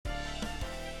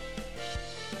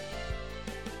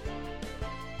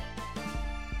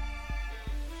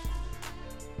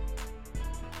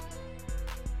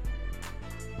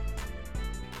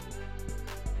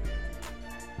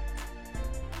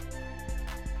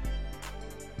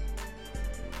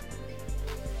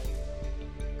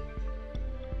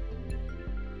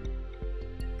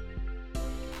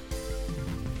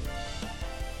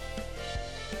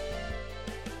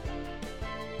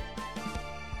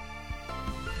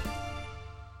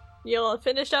you'll have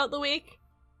finished out the week.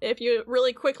 If you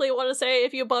really quickly want to say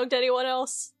if you bugged anyone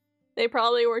else, they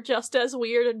probably were just as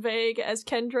weird and vague as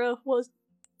Kendra was.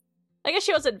 I guess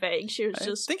she wasn't vague, she was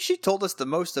just... I think she told us the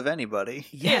most of anybody.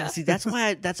 Yeah. See, that's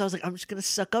why I was like, I'm just gonna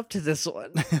suck up to this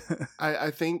one. I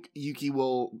think Yuki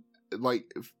will,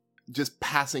 like, just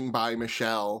passing by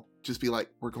Michelle, just be like,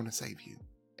 we're going to save you.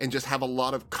 And just have a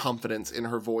lot of confidence in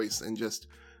her voice and just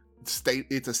state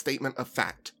it's a statement of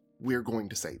fact. We're going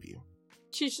to save you.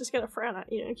 She's just gonna frown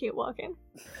at you and keep walking.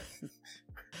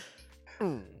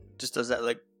 Just does that,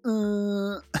 like,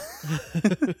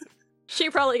 She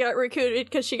probably got recruited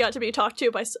because she got to be talked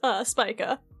to by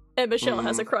Spica, and Michelle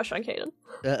has a crush on Kaden.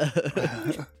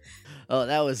 Oh,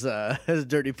 that was a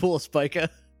dirty pool, Spica.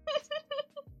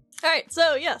 Alright,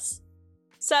 so yes.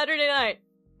 Saturday night.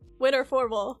 Winter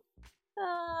formal.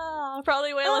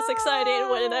 Probably way less exciting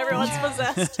when everyone's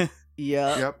possessed.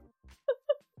 Yep.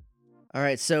 All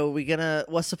right, so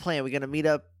what's the plan? We gonna meet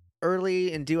up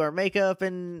early and do our makeup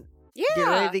and get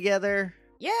ready together?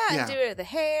 And do the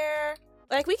hair.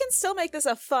 Like, we can still make this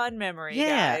a fun memory,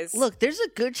 guys. Look, there's a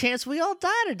good chance we all die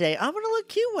today. I'm gonna look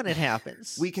cute when it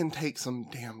happens. We can take some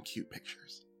damn cute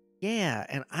pictures. Yeah,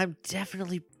 and I'm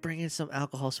definitely bringing some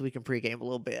alcohol so we can pregame a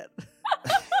little bit.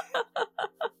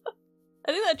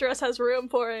 I think that dress has room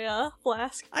for a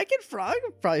flask. I could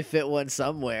probably fit one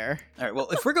somewhere. All right, well,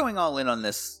 if we're going all in on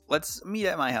this, let's meet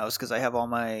at my house because I have all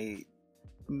my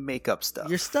makeup stuff.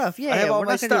 Your stuff, I have all we're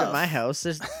my not gonna do it stuff. at my house.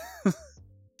 There's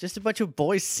just a bunch of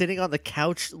boys sitting on the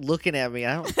couch looking at me.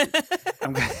 I'm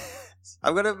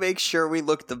gonna make sure we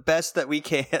look the best that we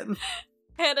can.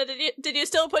 Hannah, did you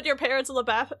still put your parents in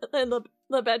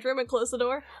the bedroom and close the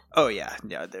door? Oh yeah,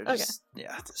 they're just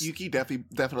just Yuki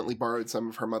definitely borrowed some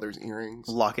of her mother's earrings.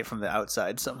 lock it from the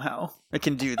outside somehow. I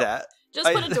can do that.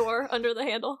 Just put a door under the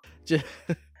handle. just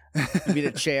you mean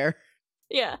a chair.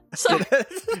 Yeah. So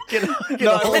Get a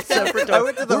No, whole separate door. I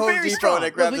went to the We're Home very Depot strong. and I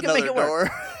Look, grabbed we can make another it work.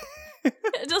 door.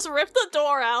 just rip the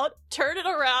door out, turn it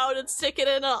around, and stick it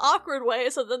in an awkward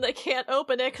way so then they can't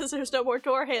open it because there's no more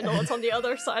door handle. It's on the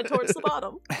other side towards the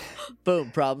bottom. Boom,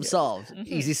 problem solved.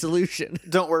 Easy solution.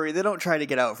 Don't worry, they don't try to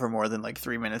get out for more than like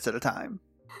 3 minutes at a time.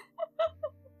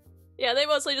 Yeah, they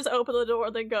mostly just open the door,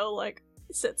 then go, like,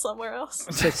 sit somewhere else.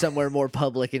 Sit somewhere more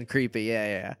public and creepy.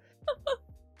 Yeah.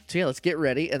 So yeah, let's get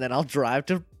ready, and then I'll drive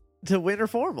to Winter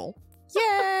Formal.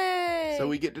 Yay! So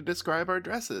we get to describe our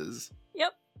dresses.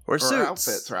 Yep. Or Or suits.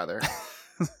 outfits, rather.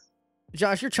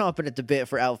 Josh, you're chomping at the bit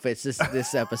for outfits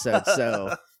this episode,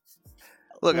 so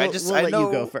Look, we'll I let know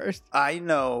you go first. I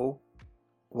know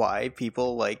why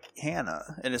people like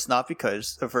Hannah, and it's not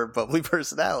because of her bubbly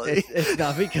personality. It's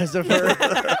not because of her.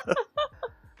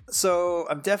 So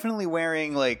I'm definitely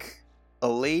wearing like a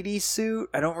lady suit.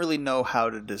 I don't really know how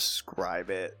to describe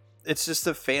it. It's just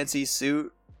a fancy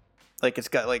suit. Like it's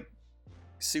got like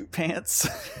suit pants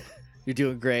You're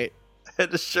doing great.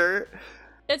 and a shirt.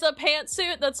 It's a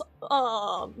pantsuit that's,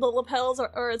 the lapels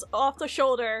are it's off the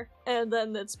shoulder, and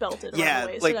then it's belted Yeah, around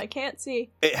the waist, like- and I can't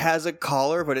see. It has a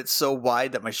collar, but it's so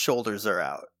wide that my shoulders are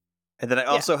out. And then I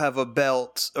also have a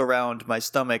belt around my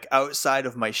stomach outside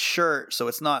of my shirt, so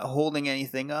it's not holding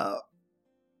anything up.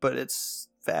 But it's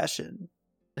fashion.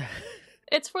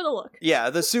 It's for the look. Yeah,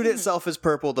 the suit itself is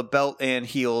purple. The belt and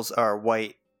heels are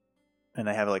white. And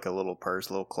I have like a little purse,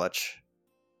 little clutch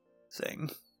thing.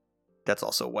 That's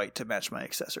also white to match my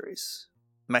accessories.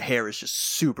 My hair is just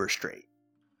super straight.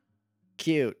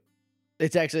 Cute.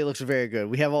 It actually looks very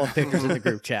good. We have all the pictures in the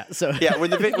group chat. So Yeah,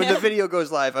 when the video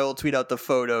goes live, I will tweet out the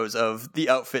photos of the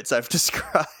outfits I've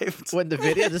described. when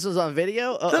this was on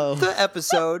video. The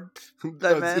episode.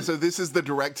 I meant. So this is the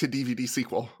direct-to-DVD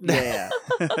sequel. Yeah.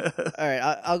 All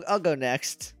right, I'll go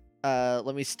next.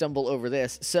 Let me stumble over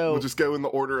this. So We'll just go in the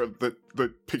order of the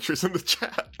pictures in the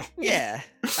chat. yeah.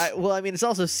 I mean, it's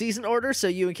also season order, so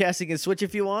you and Cassie can switch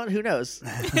if you want. Who knows?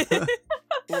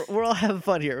 we're all having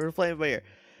fun here. We're playing by ear.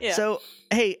 Yeah. So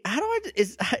hey, how do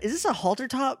is this a halter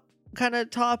top kind of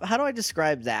top? How do I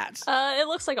describe that? It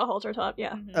looks like a halter top,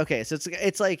 yeah. Okay, so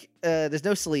it's like there's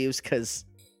no sleeves because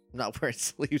I'm not wearing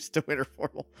sleeves to Winter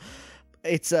Formal.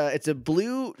 It's a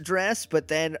blue dress, but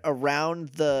then around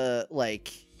the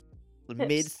like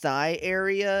mid thigh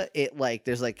area, it like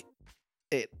there's like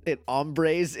it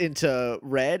ombres into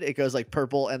red. It goes like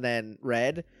purple and then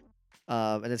red,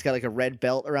 and it's got like a red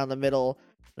belt around the middle.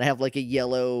 And I have like a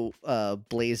yellow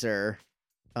blazer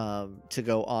to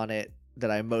go on it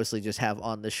that I mostly just have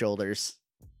on the shoulders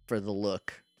for the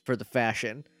look, for the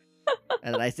fashion.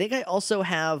 And I think I also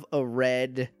have a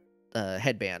red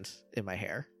headband in my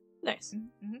hair. Nice.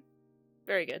 Mm-hmm.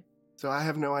 Very good. So I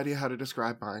have no idea how to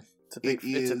describe mine. It's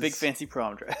a big fancy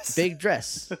prom dress. Big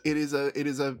dress. It is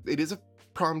a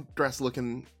prom dress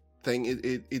looking thing.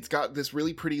 It's got this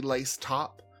really pretty lace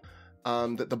top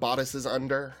that the bodice is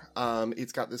under.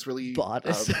 It's got this really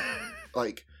Bodice.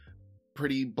 like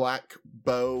pretty black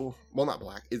bow. Well, not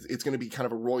black. It's going to be kind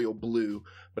of a royal blue,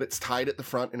 but it's tied at the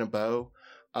front in a bow.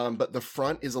 But the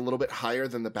front is a little bit higher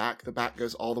than the back. The back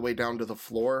goes all the way down to the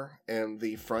floor, and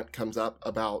the front comes up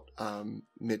about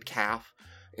mid-calf,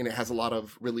 and it has a lot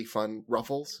of really fun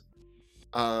ruffles.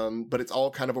 But it's all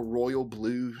kind of a royal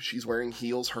blue. She's wearing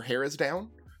heels. Her hair is down.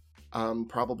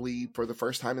 Probably for the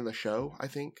first time in the show, I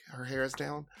think her hair is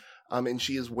down. And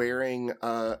she is wearing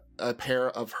a pair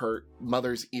of her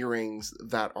mother's earrings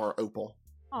that are opal.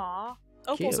 Aw.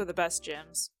 Opals Cute. are the best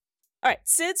gems. All right,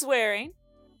 Sid's wearing,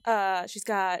 she's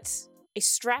got a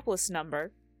strapless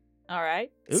number. All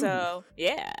right. Ooh. So,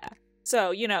 yeah.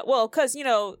 So, because,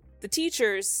 the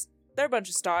teachers, they're a bunch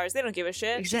of stars. They don't give a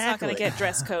shit. She's not going to Exactly. get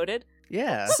dress coded.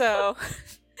 Yeah. So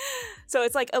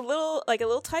it's like a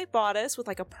little tight bodice with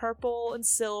like a purple and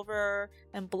silver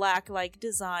and black like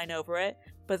design over it.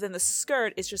 But then the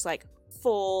skirt is just like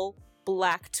full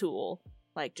black tulle,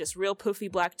 like just real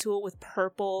poofy black tulle with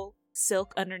purple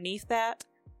silk underneath that.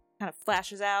 Kind of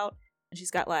flashes out, and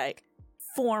she's got like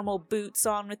formal boots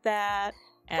on with that,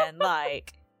 and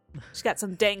like she's got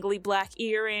some dangly black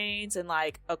earrings and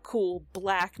like a cool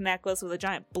black necklace with a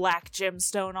giant black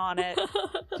gemstone on it.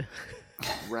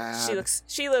 Rad.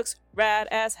 She looks rad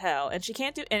as hell, and she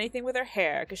can't do anything with her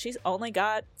hair because she's only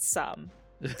got some.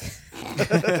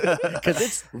 Because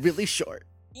it's really short.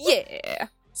 Yeah.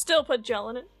 Still put gel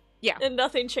in it. Yeah. And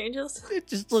nothing changes. It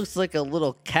just looks like a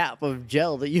little cap of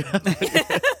gel that you have.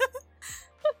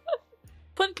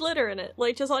 Put glitter in it,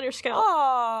 like just on your scalp.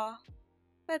 Aw,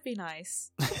 that'd be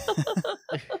nice.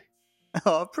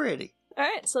 Oh, pretty.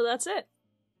 Alright, so that's it.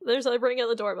 There's a ring at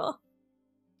the doorbell.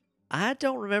 I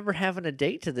don't remember having a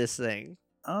date to this thing.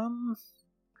 And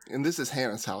this is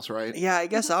Hannah's house, right? Yeah, I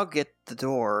guess I'll get the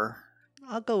door.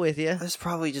 I'll go with you. It's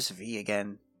probably just V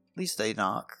again. At least they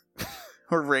knock.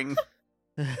 Or ring.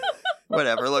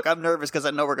 Whatever. Look, I'm nervous because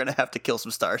I know we're going to have to kill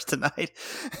some stars tonight.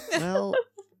 Well,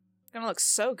 Gonna look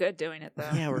so good doing it though.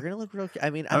 yeah, we're gonna look real. I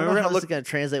mean, I I don't mean, know we're how gonna this is gonna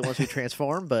translate once we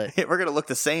transform, but We're going to look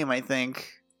the same, I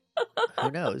think. who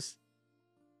knows?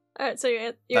 Alright, so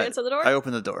you answer the door? I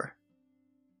open the door.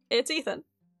 It's Ethan.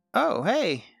 Oh,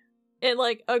 hey. And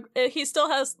like, he still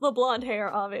has the blonde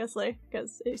hair, obviously,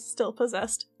 because he's still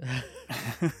possessed.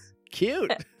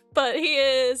 Cute. But he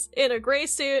is in a gray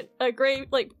suit, a gray,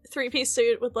 like, 3-piece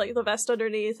suit with, like, the vest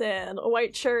underneath and a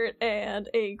white shirt and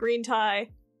a green tie.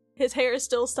 His hair is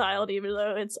still styled, even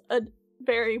though it's a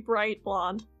very bright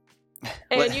blonde.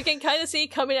 And What- you can kind of see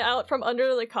coming out from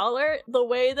under the collar the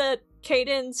way that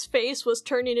Caden's face was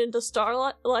turning into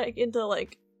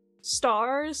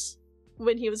stars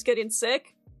when he was getting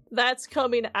sick. That's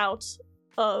coming out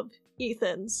of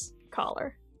Ethan's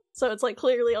collar. So it's, like,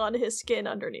 clearly on his skin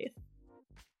underneath.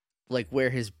 Like where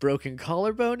his broken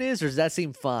collarbone is, or does that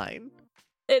seem fine?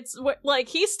 It's like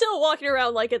he's still walking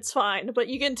around like it's fine, but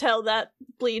you can tell that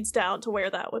bleeds down to where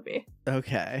that would be.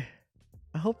 Okay.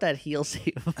 I hope that heals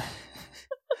him.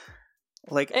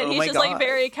 Like, And oh he's my just God. like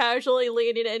very casually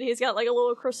leaning in. He's got like a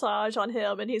little corsage on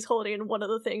him, and he's holding one of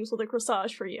the things with a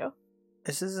corsage for you.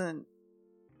 This isn't...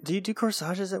 Do you do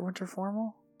corsages at Winter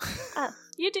Formal?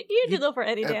 You do them for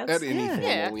any dance. At any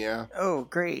Yeah. formal, yeah. Oh,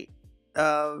 great.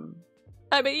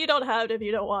 I mean, you don't have it if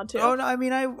you don't want to. Oh no, I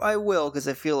mean I will, because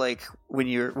I feel like when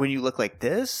you look like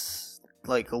this,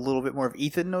 like a little bit more of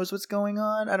Ethan knows what's going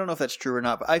on. I don't know if that's true or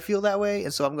not, but I feel that way,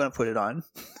 and so I'm gonna put it on.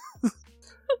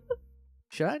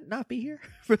 Should I not be here?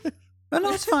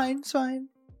 No, it's fine. It's fine.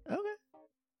 Okay.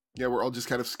 Yeah, we're all just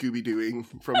kind of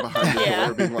Scooby-Dooing from behind the Yeah.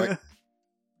 door, being like,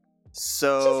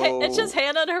 So It's just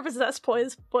Hannah and her possessed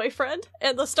boyfriend,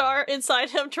 and the star inside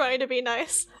him trying to be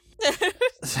nice.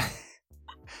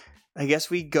 I guess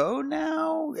we go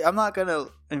now. I'm not gonna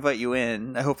invite you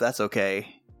in. I hope that's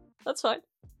okay. That's fine.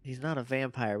 He's not a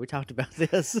vampire. We talked about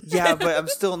this. Yeah, but I'm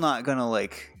still not gonna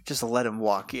like just let him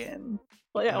walk in.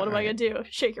 Well, yeah, what am I gonna Alright. do?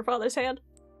 Shake your father's hand?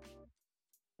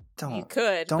 Don't You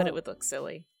could, don't- but it would look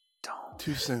silly.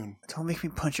 too soon. Don't make me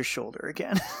punch your shoulder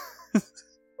again.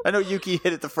 I know Yuki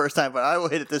hit it the first time, but I will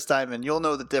hit it this time, and you'll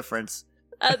know the difference.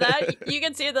 That you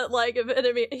can see that like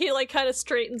he like kind of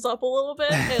straightens up a little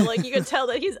bit, and like you can tell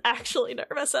that he's actually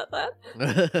nervous at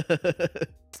that.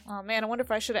 Oh man, I wonder if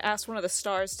I should have asked one of the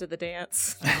stars to the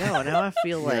dance. No, now I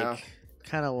feel like Yeah.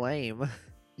 kind of lame.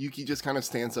 Yuki just kind of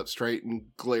stands up straight and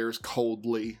glares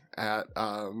coldly at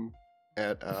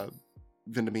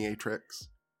Vendemiatrix.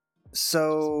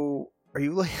 So, are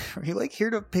you like here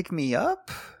to pick me up?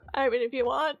 I mean, if you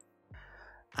want,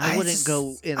 I wouldn't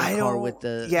go in a car with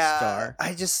the star.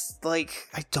 I just I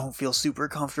don't feel super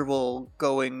comfortable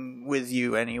going with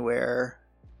you anywhere.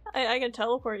 I can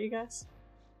teleport you guys.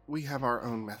 We have our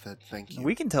own method, thank you.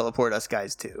 We can teleport us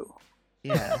guys too.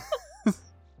 Yeah.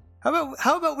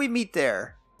 How about we meet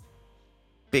there,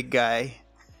 big guy?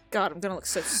 God, I'm gonna look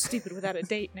so stupid without a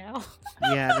date now.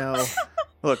 Yeah, no.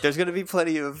 Look, there's gonna be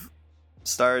plenty of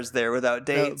stars there without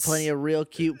dates. Plenty of real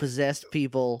cute possessed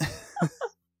people.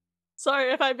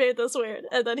 Sorry if I made this weird.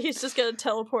 And then he's just gonna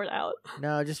teleport out.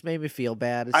 No, it just made me feel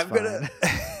bad. It's I'm fine. gonna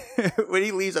when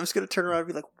he leaves, I'm just gonna turn around and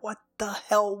be like, "What the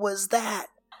hell was that?"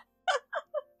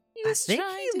 He I think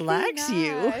he likes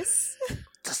you.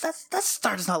 That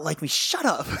star does not like me. Shut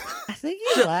up. I think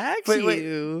he likes Wait.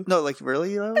 you. No, like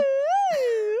really, though.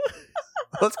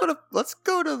 Let's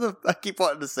go to the. I keep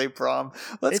wanting to say prom.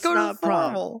 Let's It's go to the not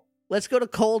prom. formal. Let's go to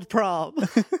cold prom.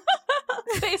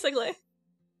 Basically.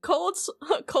 Cold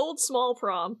small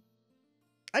prom.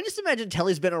 I just imagine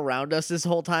Telly's been around us this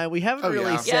whole time. We haven't Oh,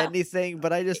 really yeah. said Yeah. anything,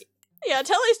 but I just Yeah,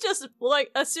 Telly's just like,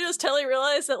 as soon as Telly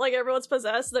realized that like everyone's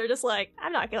possessed, they're just like,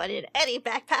 I'm not going in any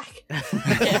backpack.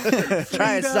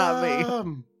 try and stop me.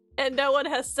 Freedom! And no one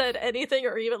has said anything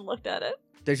or even looked at it.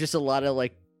 There's just a lot of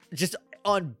just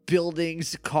on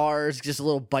buildings, cars, just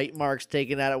little bite marks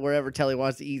taken at it wherever Telly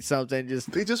wants to eat something.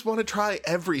 Just They just want to try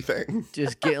everything.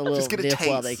 get a little Just get a nip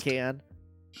while they taste. can.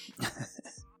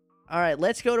 All right,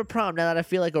 let's go to prom now that I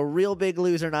feel like a real big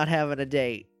loser not having a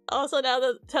date. Also, now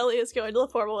that Telly is going to the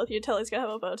formal with you, Telly's gonna have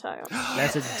a bow tie on.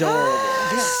 That's adorable.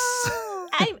 Yes.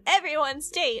 I'm everyone's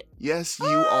date. Yes, you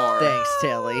are. Thanks,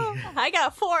 Telly. I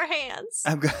got 4 hands.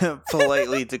 I'm gonna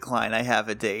politely decline. I have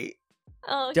a date.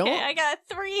 Okay, Don't- I got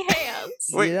 3 hands.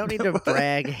 Wait, you don't need to what?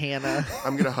 brag, Hannah.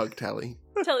 I'm gonna hug Telly.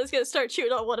 Telly's gonna start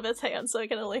chewing on one of his hands, so I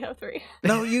can only have 3.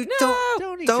 No, you don't.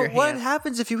 Don't eat your Don't. What hand.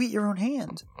 happens if you eat your own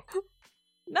hand?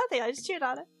 Nothing, I just chewed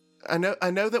on it. I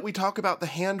know that we talk about the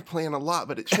hand plan a lot,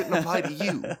 but it shouldn't apply to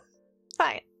you.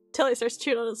 Fine. Telly starts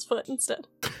chewing on his foot instead.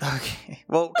 Okay.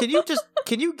 Well, can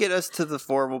you get us to the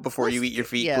formal before you eat your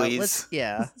feet, Yeah, please?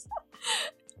 yeah.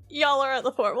 Y'all are at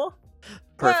the formal.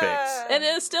 Perfect. And it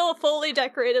is still fully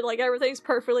decorated, like everything's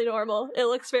perfectly normal. It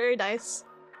looks very nice.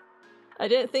 I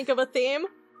didn't think of a theme,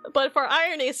 but for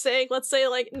irony's sake, let's say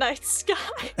like night sky.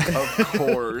 Of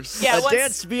course. Yeah, a once-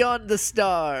 dance beyond the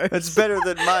stars. That's better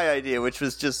than my idea, which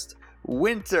was just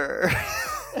winter.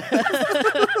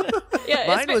 Yeah,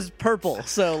 Mine was purple,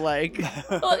 so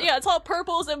well, yeah, it's all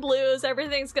purples and blues.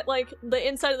 Everything's got like the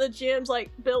inside of the gym's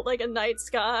like built like a night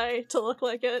sky to look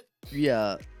like it.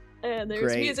 yeah. And there's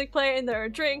Great. music playing. There are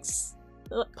drinks,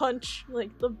 punch. Like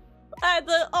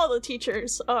all the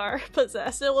teachers are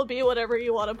possessed. It will be whatever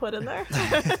you want to put in there.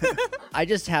 I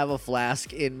just have a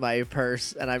flask in my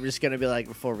purse, and I'm just gonna be like,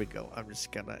 before we go, I'm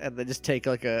just gonna, and then just take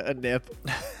like a nip.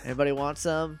 Anybody want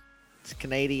some? It's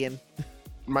Canadian.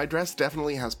 My dress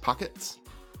definitely has pockets,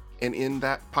 and in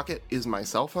that pocket is my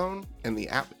cell phone, and the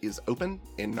app is open,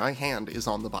 and my hand is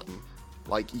on the button.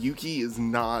 Like, Yuki is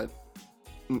not...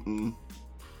 Mm-mm.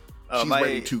 Oh, She's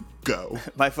ready to go.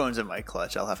 My phone's in my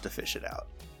clutch. I'll have to fish it out.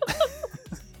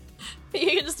 You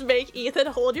can just make Ethan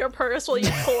hold your purse while you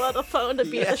pull out a phone to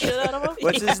beat the shit out of him.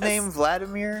 What's his Yes. name?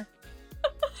 Vladimir?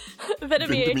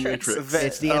 Venematrix. Venematrix.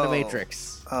 It's the Oh.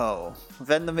 Animatrix. Oh,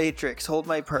 Ven the Matrix, hold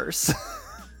my purse.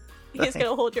 He's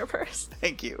gonna hold your purse.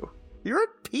 Thank you. You're a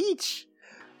peach.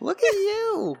 Look at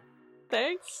you.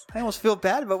 Thanks. I almost feel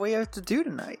bad about what you have to do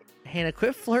tonight. Hannah,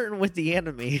 quit flirting with the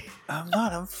enemy. I'm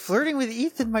not. I'm flirting with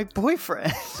Ethan, my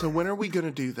boyfriend. So when are we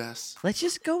gonna do this? Let's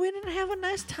just go in and have a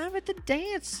nice time at the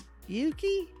dance,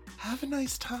 Yuki. Have a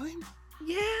nice time?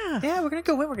 Yeah. Yeah, we're gonna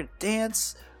go in. We're gonna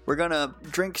dance. We're gonna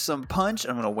drink some punch.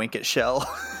 I'm gonna wink at Shell.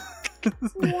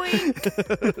 Wink.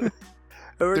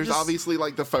 There's obviously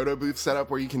like the photo booth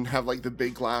setup where you can have like the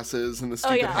big glasses and the Oh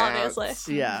stupid yeah, hats.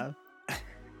 obviously. Yeah.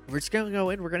 We're just gonna go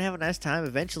in, we're gonna have a nice time.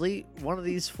 Eventually, one of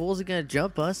these fools is gonna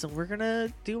jump us and we're gonna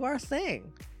do our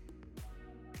thing.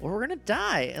 Or we're gonna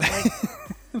die. And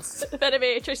like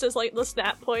Venematrix is like the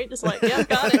snap point, just like, yeah,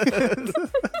 got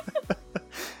it.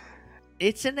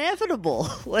 it's inevitable.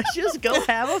 Let's just go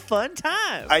have a fun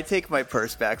time. I take my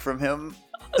purse back from him.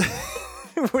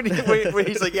 when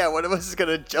he's like, yeah, one of us is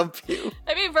gonna jump you.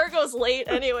 I mean, Virgo's late,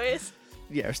 anyways.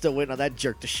 Yeah, we're still waiting on that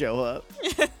jerk to show up.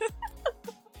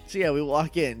 So yeah, we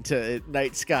walk into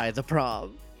Night Sky, the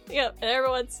prom. Yep, and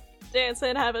everyone's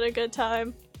dancing, having a good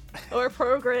time. Or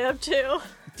programmed too.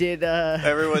 Did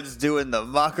Everyone's doing the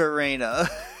Macarena.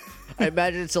 I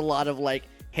imagine it's a lot of like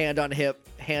hand on hip,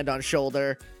 hand on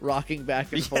shoulder, rocking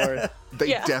back and forth. They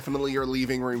Yeah. definitely are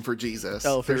leaving room for Jesus.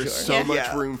 Oh, for There's sure. so Yeah. much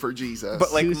Yeah. room for Jesus.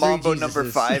 But like 2, 3 Mambo number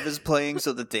Jesuses. 5 is playing,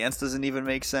 so the dance doesn't even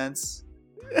make sense.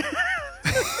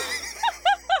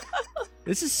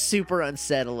 This is super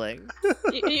unsettling.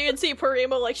 You can see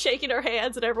Parima like shaking her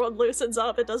hands, and everyone loosens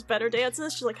up and does better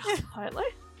dances. She's like, oh, finally.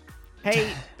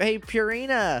 Hey,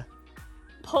 Purina.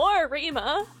 Poor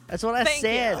Rima. That's what I Thank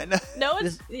said. you. No,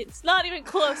 it's not even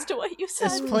close to what you said.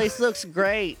 This place looks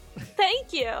great.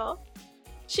 Thank you.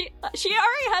 She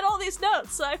already had all these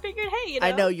notes, so I figured, hey, you know.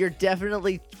 I know you're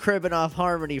definitely cribbing off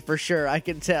Harmony for sure. I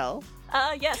can tell.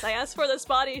 Yes, I asked for this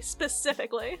body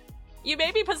specifically. You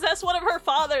maybe possessed one of her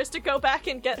fathers to go back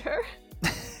and get her.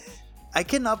 I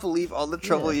cannot believe all the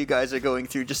trouble you guys are going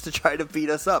through just to try to beat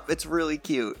us up. It's really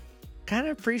cute. Kind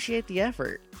of appreciate the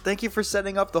effort. Thank you for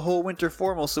setting up the whole winter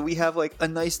formal so we have like a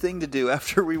nice thing to do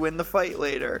after we win the fight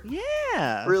later.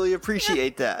 Yeah. Really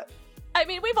appreciate that. I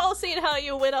mean, we've all seen how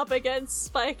you went up against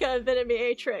Spica and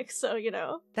Venomiatrix, so you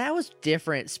know. That was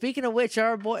different. Speaking of which,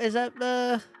 our boy is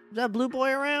that Blue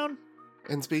Boy around?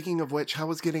 And speaking of which, how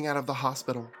was getting out of the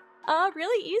hospital?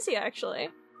 Really easy actually.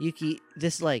 Yuki,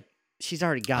 this like she's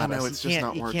already got I know, us. it's You just can't-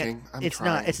 not you working. can't- I'm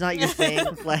trying. It's not your thing.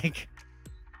 Like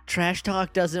trash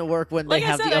talk doesn't work when Like they I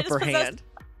have said, the I just upper possessed- hand.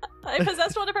 I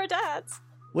possessed one of her dads.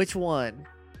 Which one?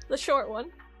 The short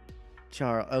one.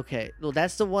 Charles. Okay. Well,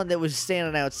 that's the one that was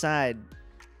standing outside.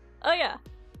 Oh yeah.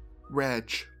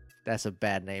 Reg. That's a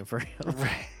bad name for him.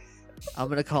 I'm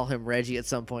gonna call him Reggie at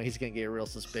some point. He's gonna get real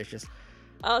suspicious.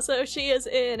 So she is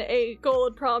in a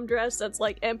gold prom dress that's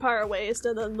like empire waist,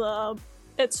 and then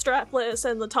it's strapless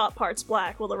and the top part's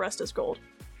black while the rest is gold.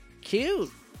 Cute.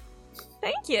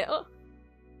 Thank you.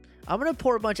 I'm gonna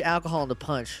pour a bunch of alcohol in the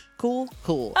punch. Cool.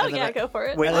 Oh And then yeah, go for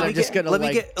it. Wait, And let then me I'm just get, gonna, let me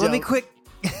like, get, let me dunk. quick.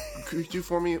 Could you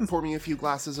pour me a few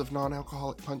glasses of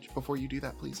non-alcoholic punch before you do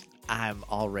that, please? I'm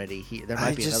already here. There I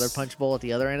might be another just- punch bowl at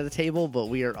the other end of the table, but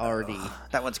we are already.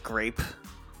 That one's grape.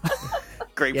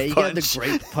 Grape Yeah, you punch. got the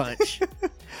grape punch.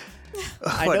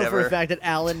 I know for Whatever. a fact that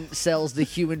Alan sells the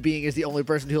human being as the only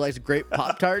person who likes grape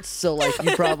Pop Tarts, so like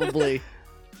you probably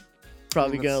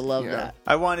gonna love yeah. that.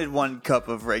 I wanted 1 cup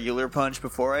of regular punch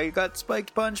before I got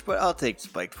spiked punch, but I'll take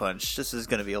spiked punch. This is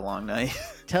gonna be a long night.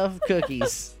 Tough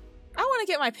cookies. I want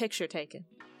to get my picture taken.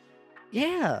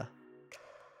 Yeah.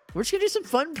 We're just gonna do some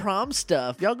fun prom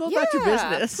stuff. Y'all go about your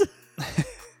Yeah. business.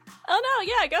 Oh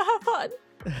no, yeah, go have fun.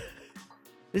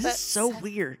 This is Let's so have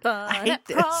weird. fun I hate at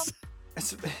prom.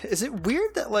 this. Is it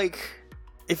weird that like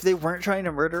if they weren't trying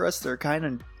to murder us, they're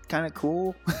kind of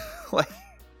cool? Like,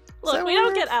 Look, that we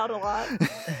don't weird? get out a lot.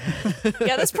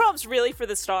 Yeah, this prom's really for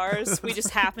the stars. We just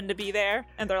happen to be there,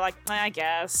 and they're like, I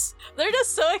guess. They're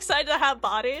just so excited to have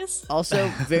bodies. Also,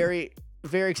 very,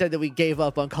 very excited that we gave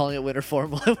up on calling it winter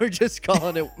formal. We're just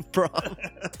calling it prom.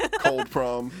 Cold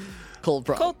prom. Cold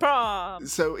prom. Cold prom.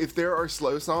 So if there are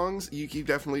slow songs, Yuki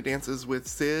definitely dances with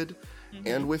Sid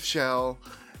and with Shell,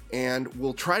 and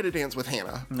we'll try to dance with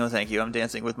Hannah. no, thank you. I'm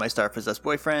dancing with my star-possessed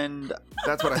boyfriend.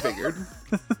 That's what I figured.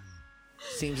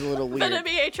 Seems a little weird.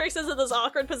 Venomiatrix is in this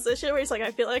awkward position where he's like,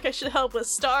 I feel like I should help with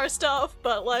star stuff,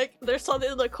 but like, there's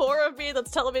something in the core of me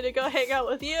that's telling me to go hang out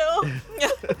with you.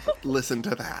 Listen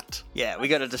to that. Yeah, we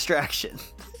got a distraction.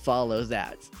 Follow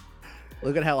that.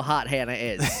 Look at how hot Hannah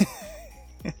is.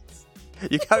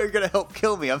 You're gonna help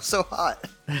kill me. I'm so hot.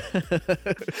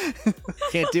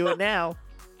 Can't do it now.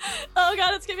 Oh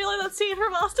god, it's gonna be like that scene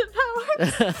from Austin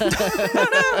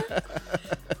Powers.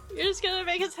 You're just gonna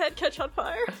make his head catch on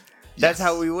fire. That's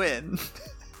how we win.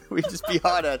 We just be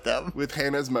hot at them. With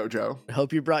Hannah's mojo.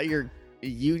 Hope you brought your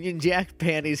Union Jack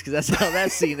panties because that's how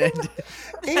that scene ended.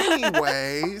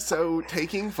 Anyway, so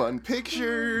taking fun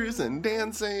pictures and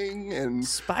dancing and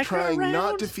Spiker trying around?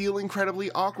 not to feel incredibly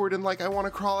awkward and like I want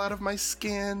to crawl out of my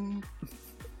skin.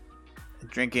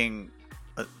 Drinking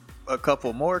a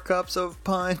couple more cups of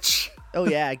punch. Oh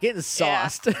yeah, getting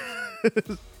sauced.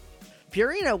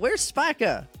 Purina, where's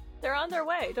Spica? They're on their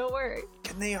way, don't worry.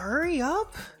 Can they hurry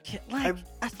up? Like,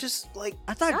 I just like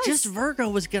I thought Guys. just Virgo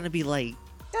was gonna be late.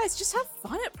 Guys, just have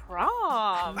fun at prom.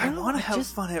 I No, want to have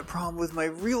just- fun at prom with my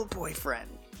real boyfriend.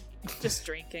 Just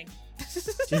drinking.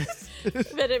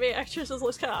 Venomiatrix just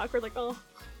looks kind of awkward, like, oh.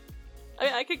 I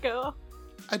mean, I could go.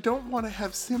 I don't want to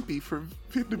have Simpy for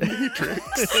Matrix.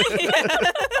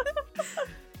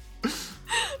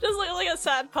 Just like a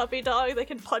sad puppy dog that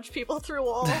can punch people through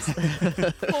walls.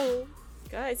 Oh.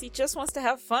 Guys, he just wants to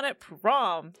have fun at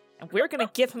prom. And we're going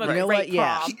to give him a You know great what?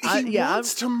 Yeah. prom. He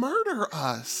wants to murder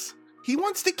us. He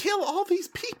wants to kill all these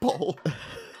people.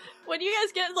 When you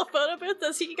guys get in the photo booth,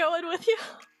 does he go in with you?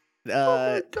 Oh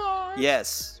my god.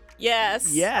 Yes.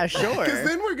 Yes. Yeah, Because sure.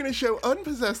 then we're going to show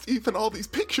unpossessed Ethan all these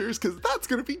pictures because that's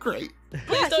going to be great.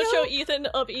 Please don't show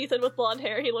Ethan with blonde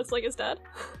hair. He looks like his dad.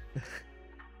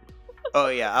 Oh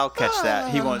yeah, I'll catch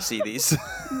that. He won't see these.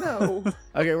 No.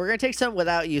 Okay, we're gonna take some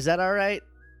without you. Is that all right?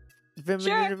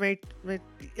 Sure.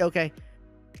 Okay.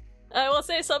 I will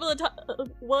say some of the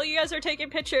time, while you guys are taking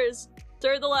pictures,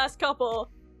 during the last couple,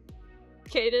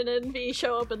 Caden and V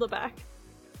show up in the back.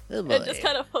 Oh boy. And just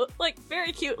kind of,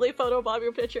 very cutely photobomb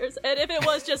your pictures. And if it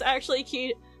was just actually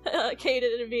cute,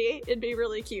 Caden and V, it'd be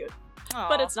really cute. Aw.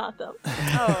 But it's not them.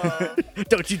 Oh.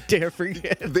 Don't you dare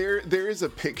forget. There is a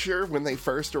picture when they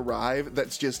first arrive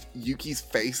that's just Yuki's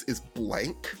face is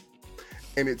blank,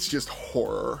 and it's just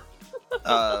horror.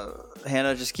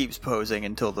 Hannah just keeps posing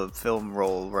until the film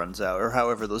roll runs out, or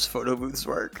however those photo booths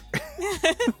work.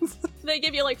 They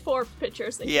give you 4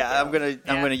 pictures. That you Yeah, can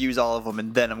I'm gonna use all of them,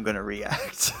 and then I'm gonna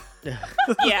react.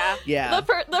 Yeah. Yeah.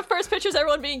 The first picture is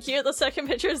everyone being cute. The second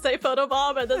picture is they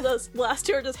photobomb, and then the last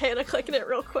 2 are just Hannah clicking it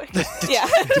real quick. Yeah.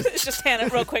 It's just Hannah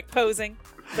real quick posing,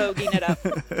 voguing it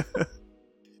up.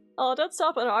 Oh, don't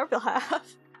stop on our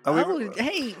behalf. Oh,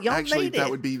 hey, y'all Actually, made that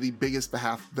it. would be the biggest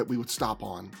behalf that we would stop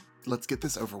on. Let's get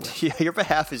this over with. Yeah, your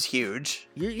behalf is huge.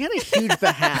 You got a huge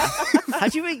behalf.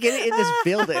 How'd you even get it in this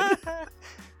building?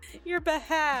 Your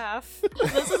behalf.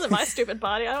 This isn't my stupid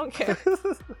body. I don't care.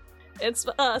 It's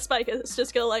Spike is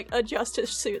just gonna adjust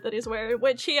his suit that he's wearing,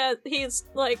 which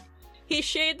he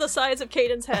shaved the sides of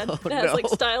Caden's head Oh, and has no.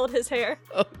 styled his hair,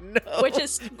 Oh no. which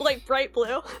is bright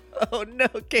blue. Oh no,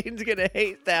 Caden's gonna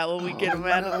hate that when we get him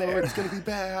out of there. It's gonna be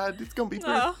bad. It's gonna be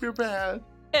No. very bad.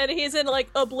 And he's in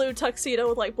a blue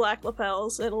tuxedo with black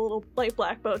lapels and a little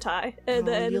black bow tie. And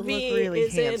Oh, then you V look really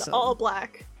is handsome. in all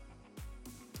black.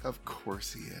 Of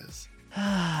course he is.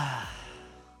 Oh,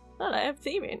 I have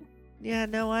theming. Yeah,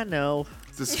 no, I know.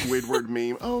 It's a Squidward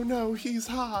meme. Oh no, he's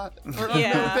hot. Or oh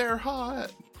Yeah. no, they're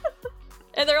hot.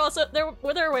 And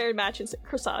they're wearing matching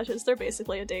corsages. They're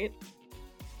basically a date.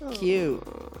 Cute.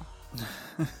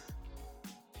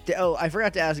 Oh, I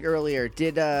forgot to ask earlier.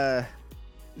 Did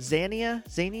Xania?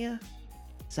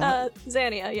 Is that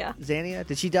Xania, yeah. Xania?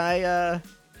 Did she dye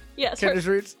Yes, Kendra's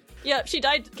roots? yeah, she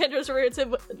dyed Kendra's roots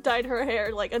and dyed her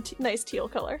hair a nice teal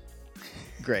color.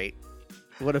 Great.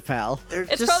 What a pal. They're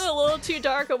It's probably a little too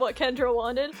dark of what Kendra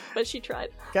wanted, but she tried.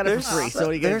 Got it for free, so what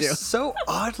are you gonna they're do? so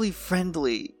oddly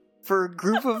friendly for a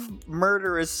group of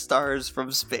murderous stars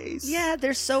from space. Yeah,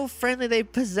 they're so friendly. They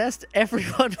possessed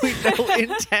everyone we know in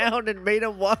town and made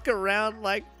them walk around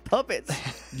like puppets.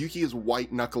 Yuki is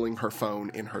white knuckling her phone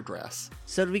in her dress.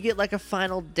 So do we get a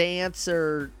final dance,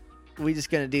 or are we just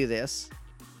gonna do this?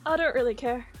 I don't really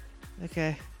care.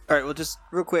 Okay. All right. Well, just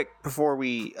real quick before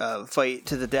we fight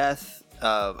to the death,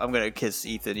 I'm gonna kiss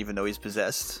Ethan, even though he's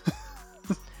possessed.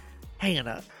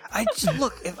 Hannah. I just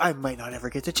look. I might not ever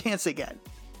get the chance again.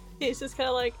 He's just kind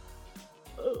of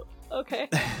oh, okay.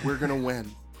 We're gonna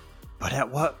win. But at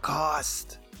what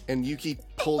cost? And Yuki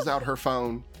pulls out her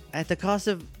phone. At the cost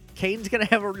of Caden's gonna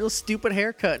have a real stupid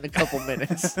haircut in a couple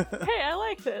minutes. Hey, I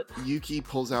liked it. Yuki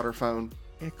pulls out her phone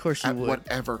Yeah, of course you at would.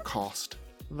 whatever cost.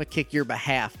 I'm gonna kick your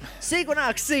behalf.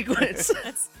 Sequinox sequence.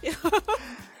 That's...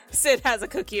 Sid has a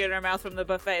cookie in her mouth from the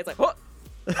buffet. It's like, what?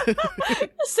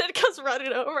 Sid comes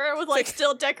running over with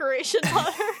still decorations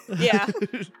on her. Yeah.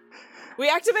 We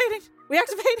activating. Big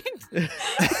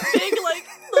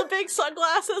the big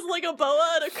sunglasses, a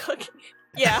boa and a cookie.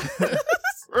 Yeah.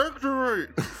 Activate!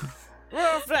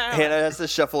 Hannah has to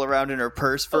shuffle around in her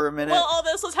purse for a minute. While all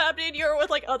this was happening, you were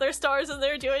with other stars and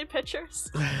they're doing pictures.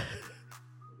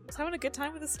 Just having a good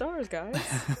time with the stars, guys.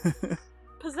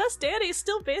 Possessed Danny's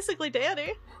still basically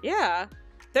Danny. Yeah.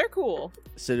 They're cool.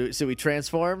 So we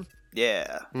transform?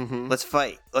 Yeah. Mm-hmm. Let's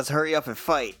fight. Let's hurry up and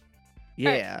fight.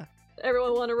 Yeah.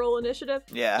 Everyone want to roll initiative?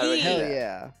 Yeah. How do I do Hell that?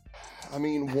 yeah. I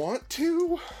mean, want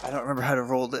to? I don't remember how to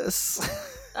roll this.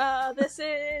 This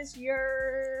is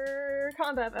your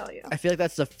combat value. I feel like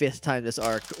that's the 5th time this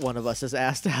arc one of us has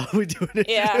asked how we do it.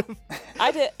 Yeah.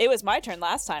 I did. It was my turn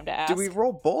last time to ask. Do we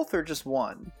roll both or just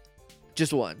one?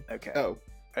 Just one. Okay. Oh,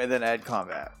 And then add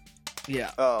combat.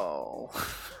 Yeah. Oh.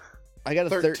 I got a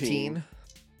 13. 13.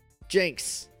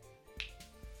 Jinx.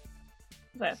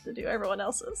 I have to do everyone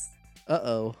else's.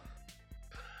 Uh-oh.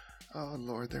 oh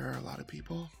Lord, there are a lot of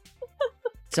people.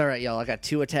 It's alright, y'all. I got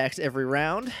 2 attacks every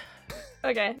round.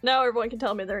 Okay, now everyone can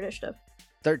tell me their initiative.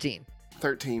 13.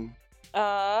 13.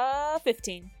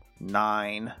 15.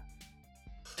 9.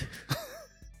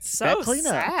 So clean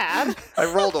up. sad. I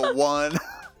rolled a 1.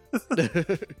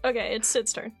 Okay, it's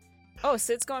Sid's turn. Oh,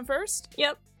 Sid's going first?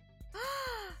 Yep.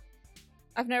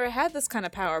 I've never had this kind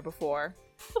of power before.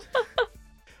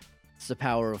 It's the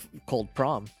power of cold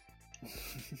prom.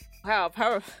 Wow,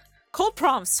 power. Cold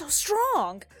Prom's so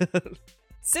strong.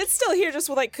 Sid's still here just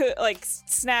with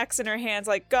snacks in her hands.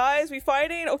 Like, guys, we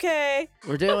fighting? Okay.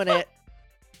 We're doing it.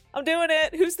 I'm doing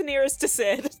it. Who's the nearest to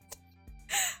Sid?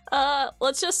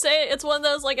 Let's just say it's one of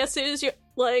those, as soon as you,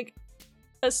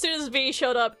 as soon as V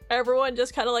showed up, everyone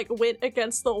just kind of like went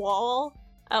against the wall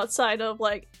outside of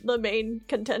like the main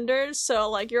contenders. So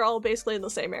like you're all basically in the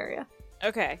same area.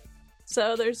 Okay.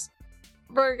 So there's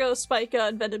Virgo, Spica,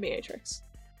 and Vendomatrix.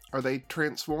 Are they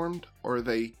transformed or are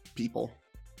they people?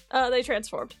 They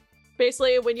transformed.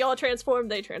 Basically, when y'all transformed,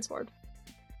 they transformed.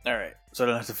 All right, so I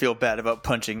don't have to feel bad about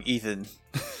punching Ethan.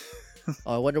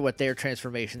 Oh, I wonder what their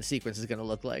transformation sequence is going to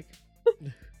look like.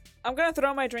 I'm gonna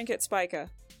throw my drink at Spica.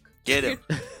 Get him.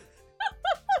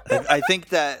 I think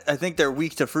they're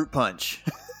weak to fruit punch.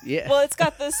 Yeah. Well, it's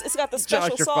got the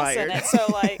special you're sauce in fired. it, so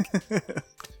like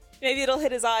maybe it'll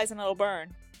hit his eyes and it'll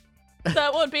burn.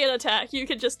 That won't be an attack. You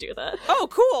can just do that. Oh,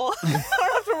 cool! I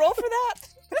don't have to roll for that.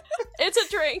 It's a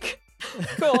drink.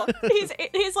 Cool.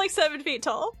 He's like 7 feet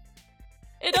tall.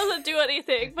 It doesn't do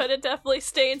anything, but it definitely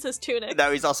stains his tunic.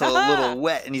 Now he's also a little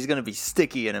wet, and he's gonna be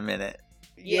sticky in a minute.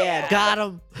 Yeah, got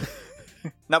him.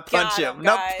 Now punch Got him. him,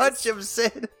 Now guys. punch him,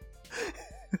 Sid.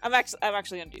 I'm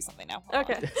actually gonna do something now. Hold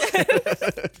Okay.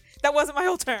 on. That wasn't my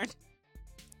whole turn.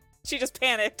 She just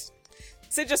panicked.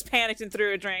 Sid just panicked and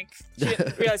threw a drink. She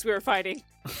didn't realize we were fighting.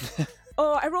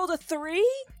 Oh, I rolled a 3?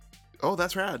 Oh,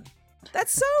 that's rad.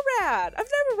 That's so rad. I've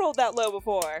never rolled that low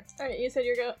before. Alright, you said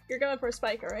you're going for a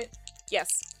Spica, right?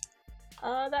 Yes.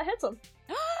 That hits him.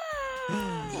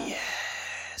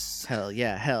 Yes. Hell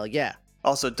yeah, hell yeah.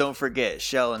 Also, don't forget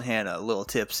Shell and Hannah a little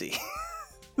tipsy.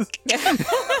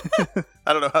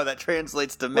 I don't know how that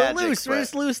translates to magic. We're loose. We're but-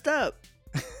 just loosed up.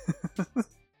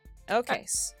 Okay,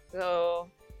 so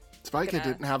Spica Gonna-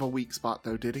 didn't have a weak spot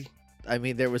though, did he? I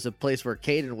mean, there was a place where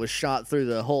Caden was shot through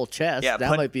the whole chest. Yeah,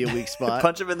 that might be a weak spot.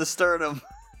 Punch him in the sternum.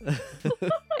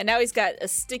 and now he's got a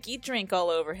sticky drink all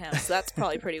over him, so that's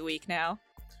probably pretty weak now.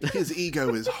 His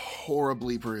ego is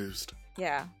horribly bruised.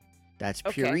 Yeah. That's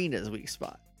Okay. Purina's weak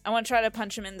spot. I want to try to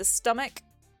punch him in the stomach.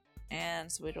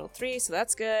 And so we rolled 3, so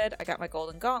that's good. I got my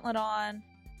golden gauntlet on.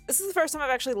 This is the first time I've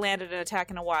actually landed an attack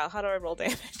in a while. How do I roll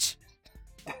damage?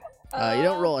 You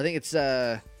don't roll. I think it's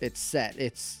set.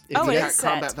 It's if Oh, you it get- Attack is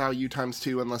set. combat value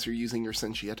 ×2 unless you're using your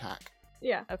Senshi attack.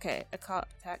 Yeah. Okay,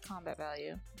 attack combat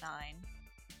value 9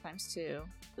 times 2.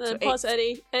 Then So plus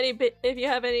 8. any bit if you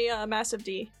have any massive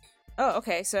D. Oh,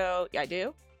 okay, so yeah, I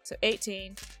do. So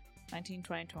 18, 19,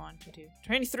 20, 21, 22,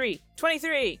 23.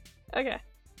 23! Okay.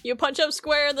 You punch him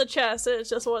square in the chest, and it's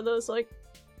just one of those like,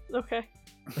 okay.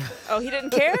 Oh, he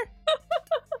didn't care?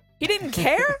 He didn't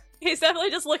care? He's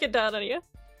definitely just looking down on you.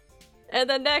 And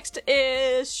then next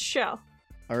is Shell.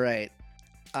 All right.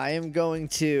 I am going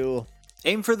to.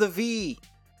 Aim for the V.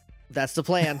 That's the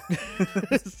plan.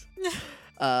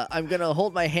 I'm gonna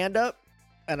hold my hand up,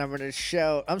 and I'm gonna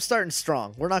shout. I'm starting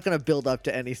strong. We're not gonna build up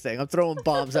to anything. I'm throwing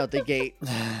bombs out the gate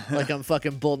like I'm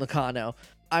fucking Bull Nakano.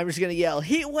 I'm just gonna yell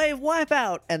 "Heat Wave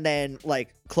Wipeout" and then like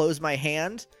close my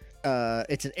hand.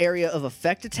 It's an area of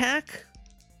effect attack,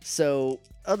 so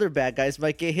other bad guys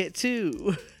might get hit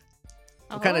too.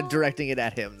 I'm kind of Oh. directing it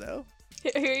at him though.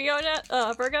 Who are you going at?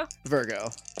 Virgo? Virgo.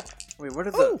 Wait, what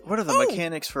are Oh, the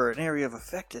mechanics for an area of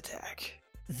effect attack?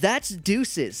 That's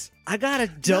deuces. I got a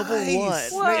double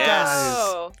Nice. one. Whoa!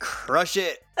 Yes. Crush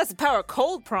it. That's the power of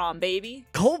cold prom, baby.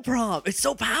 Cold prom. It's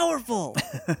so powerful.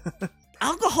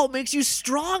 Alcohol makes you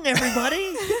strong,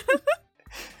 everybody.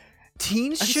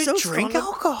 Teens I'm should so drink strong.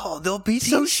 alcohol. They'll be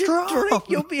so Teens should strong. drink.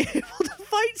 You'll be able to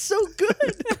fight so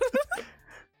good.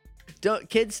 Don't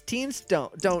kids, teens,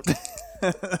 don't.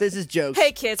 This is jokes.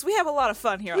 Hey, kids, we have a lot of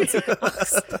fun here on Secret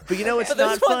Box. But you know what's But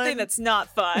there's not one fun? thing that's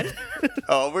not fun.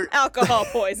 Oh, we're Alcohol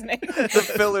poisoning.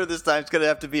 the filler this time is gonna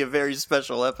have to be a very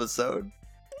special episode.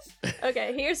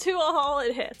 Okay, here's who all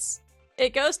it hits.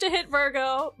 It goes to hit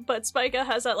Virgo, but Spica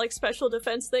has that like special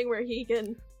defense thing where he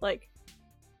can like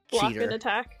block Cheater. an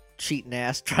attack. Cheating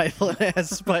ass, trifling ass,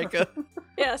 Spica.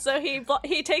 Yeah, so he blocks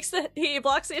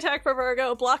the attack for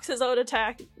Virgo, blocks his own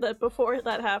attack that before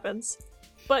that happens.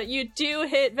 But you do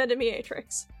hit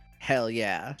Vendomatrix. Hell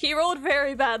yeah. He rolled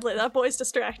very badly. That boy's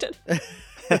distracted.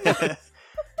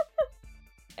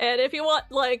 And if you want,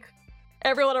 like,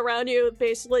 everyone around you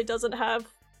basically doesn't have,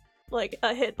 like, a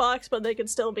hitbox, but they can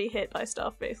still be hit by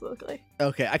stuff, basically.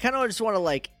 Okay, I kind of just want to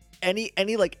like any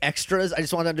like extras. I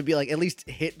just want them to be like at least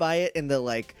hit by it. In the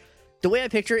like, the way I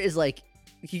picture it is like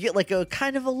you get like a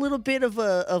kind of a little bit of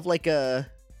a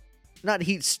not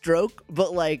heat stroke,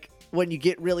 but like when you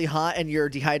get really hot and you're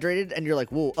dehydrated and you're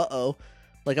like, whoa, uh-oh.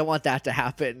 Like I want that to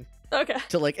happen Okay.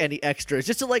 to like any extras,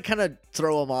 just to like kind of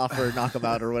throw them off or knock them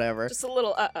out or whatever. Just a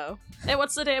little uh-oh. And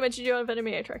what's the damage you do on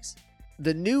Vendomatrix?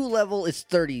 The new level is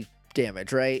 30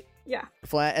 damage, right? Yeah.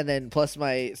 Flat, and then plus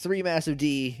my 3 massive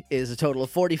D is a total of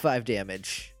 45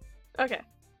 damage. Okay.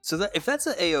 So that if that's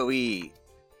an AoE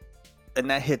and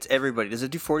that hits everybody, does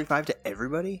it do 45 to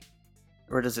everybody?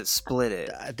 Or does it split it?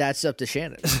 That's up to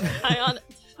Shannon.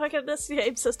 Fucking this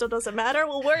game system doesn't matter.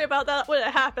 We'll worry about that when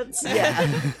it happens. Yeah.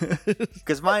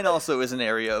 Because mine also is an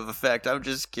area of effect. I'm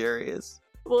just curious.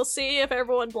 We'll see if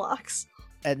everyone blocks.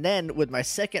 And then with my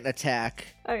second attack,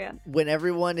 Oh yeah. when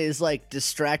everyone is like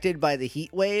distracted by the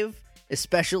heat wave,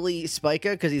 especially Spica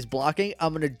because he's blocking,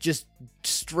 I'm gonna just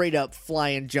straight up fly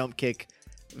and jump kick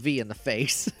V in the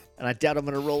face. And I doubt I'm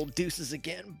gonna roll deuces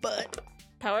again, but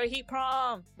Power heat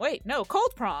prom. Wait, no,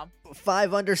 cold prom.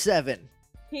 5 under 7.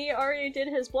 He already did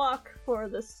his block for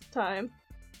this time.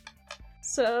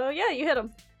 So yeah, you hit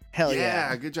him. Hell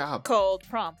yeah. Good job. Cold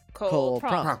prom. Cold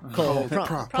prom. Cold Prom.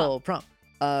 prom. Cold prom.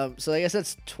 So I guess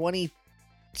that's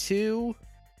 22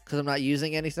 because I'm not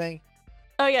using anything.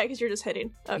 Oh yeah, because you're just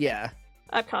hitting. Okay. Yeah.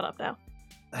 I've caught up now.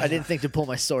 I didn't think to pull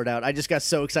my sword out. I just got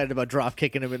so excited about drop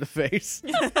kicking him in the face.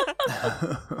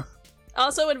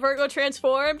 Also, when Virgo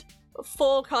transformed,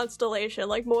 full constellation,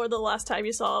 like more than the last time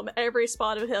you saw him. Every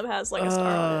spot of him has like a star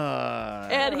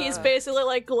on it. And he's basically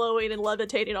like glowing and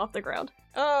levitating off the ground.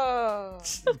 Oh.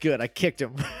 Good, I kicked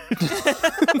him.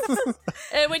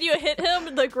 And when you hit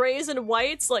him, the grays and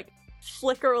whites like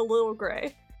flicker a little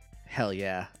gray. Hell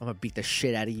yeah. I'm gonna beat the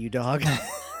shit out of you, dog.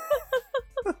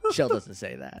 Shell doesn't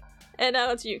say that. And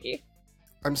now it's Yuki.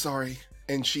 I'm sorry.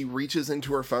 And she reaches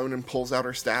into her phone and pulls out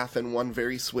her staff in one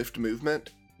very swift movement,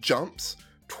 jumps,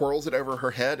 twirls it over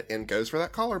her head, and goes for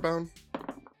that collarbone.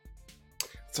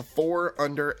 It's a 4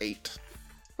 under 8.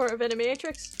 For a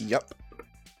Venomatrix. Yep.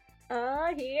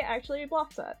 He actually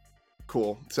blocks that.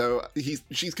 Cool. So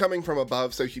she's coming from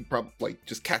above, so he probably like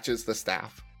just catches the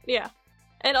staff. Yeah.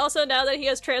 And also now that he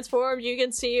has transformed, you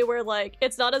can see where like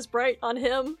it's not as bright on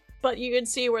him, but you can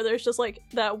see where there's just like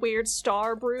that weird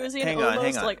star bruising Hang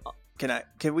almost on. like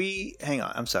Can we hang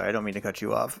on? I'm sorry, I don't mean to cut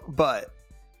you off, but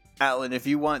Alan, if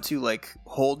you want to like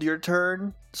hold your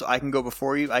turn so I can go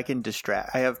before you, I can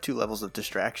distract. I have 2 levels of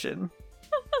distraction.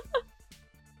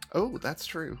 Oh, that's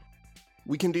true.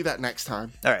 We can do that next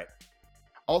time. All right.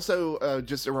 Also,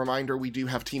 just a reminder, we do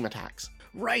have team attacks.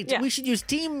 Right, Yeah. we should use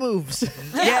team moves.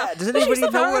 Yeah, does anybody the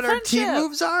know power what of our team friendship.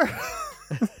 moves are?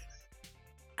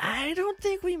 I don't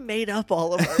think we made up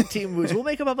all of our team moves. We'll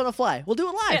make them up on the fly. We'll do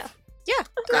it live. Yeah. Yeah.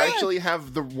 I actually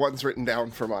have the ones written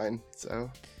down for mine, so...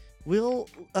 We'll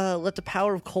let the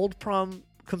power of cold prom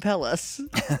compel us.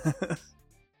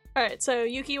 Alright, so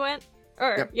Yuki went.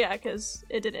 Or Yep. yeah, because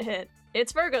it didn't hit.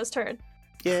 It's Virgo's turn.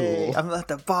 Yay! Cool. I'm at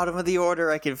the bottom of the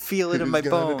order. I can feel it in my Who's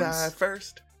gonna bones. die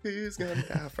first? Who's gonna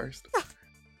die first?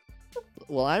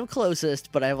 Well, I'm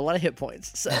closest, but I have a lot of hit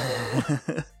points, so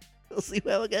we'll see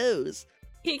how it goes.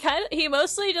 He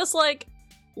mostly just like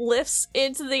lifts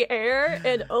into the air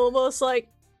and almost like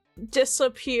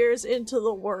disappears into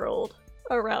the world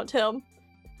around him.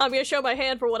 I'm gonna show my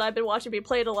hand for what I've been watching be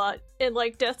played a lot in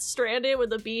like Death Stranding, when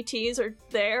the BTs are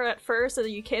there at first and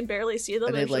then you can barely see them.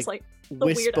 And And they, it's just like, like the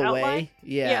Wisp weird away. outline.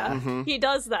 Yeah. Mhm. He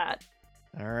does that.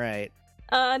 All right.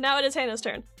 Now it is Hannah's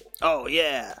turn. Oh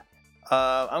yeah.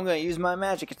 I'm gonna use my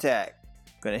magic attack.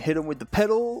 Gonna hit him with the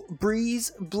Petal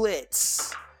Breeze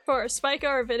Blitz. For Spica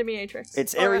or Venomatrix?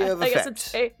 It's Or, area of I guess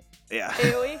effect. it's Yeah.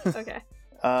 AoE? Okay.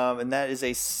 And that is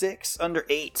a 6 under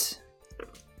 8.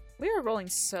 We are rolling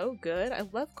so good. I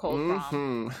love cold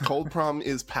prom. Mhm. Cold prom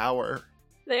is power.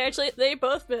 They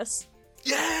both miss.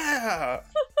 Yeah!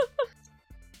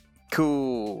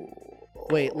 Cool.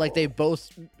 Wait, like they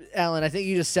both. Alan, I think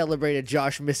you just celebrated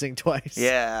Josh missing twice.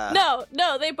 Yeah.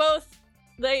 No,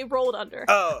 they rolled under.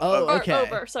 Oh, Or okay.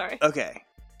 over, sorry. Okay.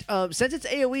 Since it's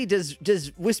AoE,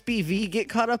 does Wispy V get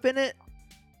caught up in it?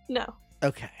 No.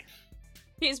 Okay.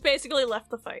 He's basically left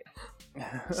the fight.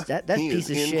 That he piece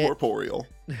is of shit. incorporeal.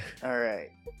 All right.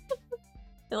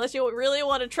 Unless you really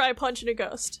want to try punching a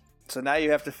ghost. So now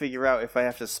you have to figure out if I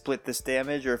have to split this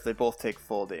damage or if they both take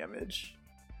full damage.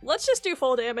 Let's just do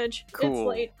full damage. Cool. It's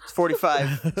late. It's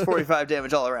 45. It's 45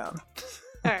 damage all around.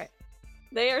 Alright.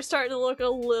 They are starting to look a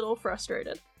little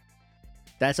frustrated.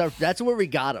 That's where we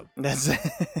got him. That's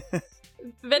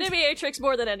Venomatrix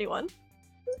more than anyone.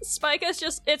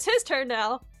 Spica's it's his turn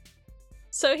now.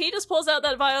 So he just pulls out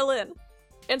that violin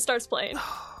and starts playing.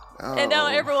 And now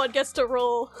Oh. everyone gets to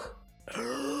roll.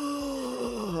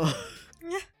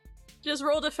 Just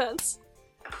roll defense.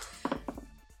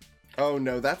 Oh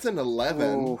no, that's an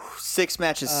 11. Ooh, 6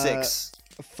 matches 6.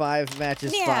 5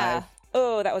 matches Yeah. 5.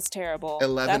 Oh, that was terrible.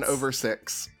 11 That's- over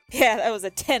 6. Yeah, that was a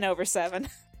 10 over 7.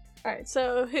 Alright,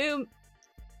 so who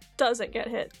doesn't get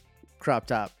hit? Crop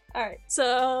top. Alright,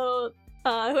 so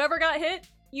whoever got hit,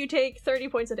 you take 30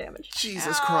 points of damage.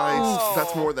 Jesus Ow. Christ,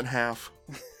 that's more than half.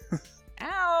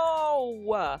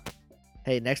 Ow!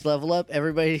 Hey, next level up,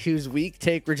 everybody who's weak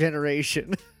take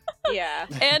regeneration. Yeah.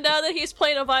 And now that he's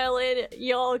playing a violin,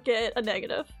 y'all get a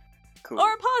negative. Cool.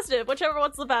 Or a positive, whichever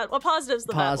one's the bad. Well, positive's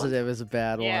the bad one. Positive is a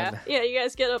bad Yeah. one. Yeah, you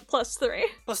guys get a +3.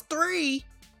 +3.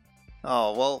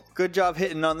 Oh, well, good job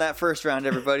hitting on that first round,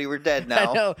 everybody. We're dead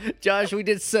now. I know, Josh. We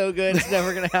did so good. It's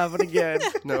never gonna happen again.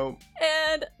 No,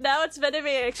 And now it's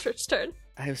Venimiatrix's turn.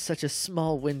 I have such a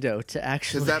small window to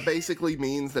actually. because that basically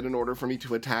means that in order for me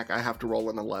to attack, I have to roll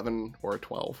an 11 or a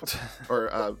 12,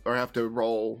 or I have to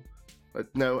roll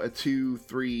a 2,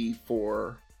 3,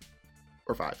 4,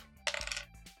 or 5.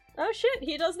 Oh shit,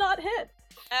 he does not hit.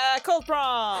 Cold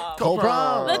Prom. Cold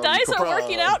Prom. The dice are Cold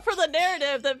working Prom. out for the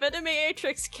narrative that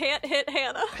Venimiatrix can't hit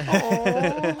Hannah.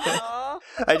 Aw.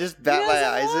 I just bat He my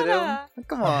doesn't eyes wanna. at him.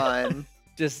 Come on.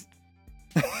 just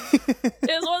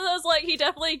It's one of those, like, he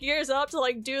definitely gears up to,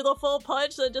 like, do the full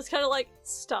punch, then just kind of, like,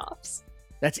 stops.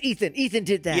 that's Ethan. Ethan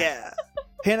did that. Yeah.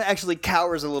 Hannah actually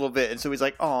cowers a little bit, and so he's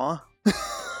like, aw.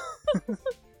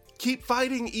 Keep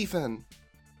fighting, Ethan.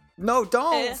 No,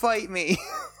 don't Eh. fight me.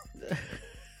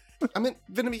 I meant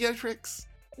Venimiatrix.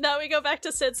 Now we go back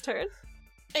to Sid's turn.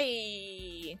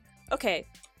 Hey. Okay,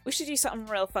 we should do something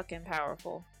real fucking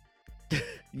powerful.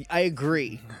 I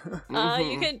agree. You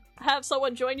Mhm. can have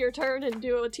someone join your turn and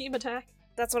do a team attack.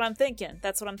 That's what I'm thinking.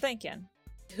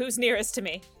 Who's nearest to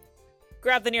me?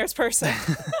 Grab the nearest person.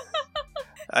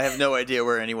 I have no idea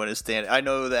where anyone is standing. I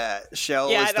know that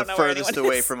Shell Yeah, I is the don't know where furthest anyone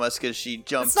away is. from us because she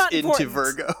jumped not into important.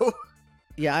 Virgo.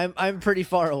 Yeah, I'm pretty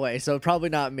far away, so probably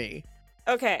not me.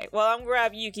 Okay, well, I'm gonna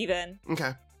grab Yuki then.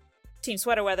 Okay. Team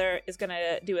Sweater Weather is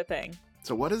gonna do a thing.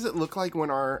 So what does it look like when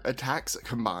our attacks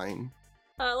combine?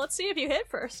 Let's see if you hit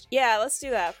first. Yeah, let's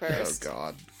do that first. Oh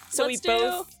god. So Let's we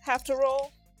both have to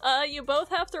roll? You both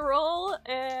have to roll,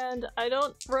 and I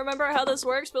don't remember how this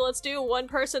works, but let's do one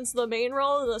person's the main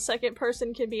roll, and the second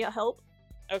person can be a help.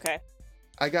 Okay.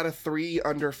 I got a 3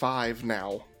 under 5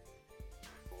 now.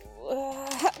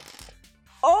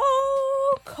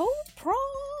 Oh, Cold Prom!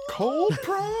 Cold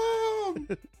Prom!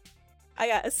 I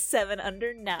got a 7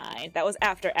 under 9. That was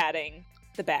after adding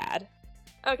the bad.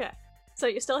 Okay, so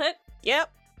you still hit?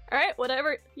 Yep. Alright,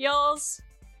 whatever y'all's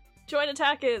joint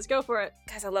attack is, go for it.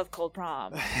 Guys, I love Cold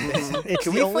Prom. It's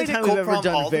Can the we only fight at time we've Cold ever Prom all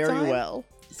done the very time? well.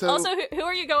 So Also, who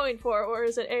are you going for, or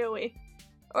is it AoE?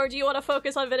 Or do you want to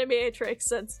focus on Venimiatrix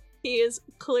since he is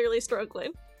clearly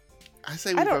struggling? I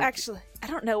say we I don't both- I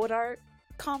don't know what our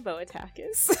combo attack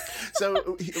is.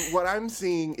 So what I'm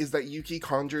seeing is that Yuki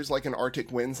conjures like an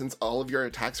Arctic wind since all of your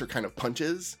attacks are kind of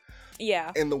punches,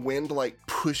 Yeah. and the wind like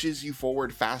pushes you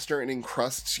forward faster and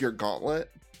encrusts your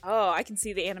gauntlet. Oh, I can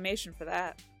see the animation for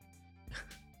that.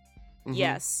 Mhm.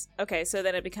 Yes. Okay, so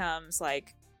then it becomes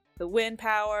like the wind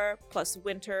power plus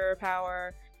winter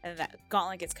power, and that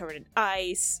gauntlet gets covered in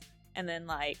ice, and then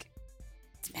like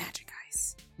it's magic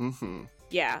ice. Mm-hmm.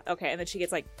 Yeah, okay, and then she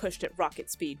gets like pushed at rocket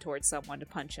speed towards someone to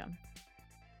punch him.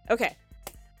 Okay,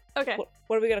 Okay,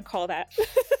 what are we gonna call that?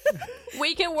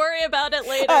 we can worry about it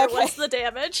later. Okay. What's the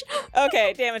damage?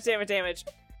 Okay, damage.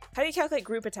 How do you calculate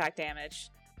group attack damage?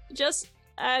 Just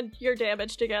add your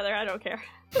damage together, I don't care.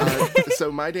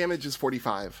 So my damage is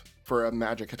 45 for a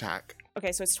magic attack.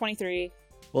 Okay, so it's 23.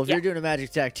 Well, if Yeah. you're doing a magic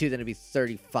attack too, then it'd be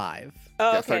 35.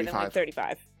 Oh, Yeah, okay, then 35. like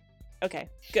 35. Okay,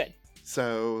 good.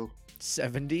 So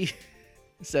 70?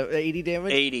 So 80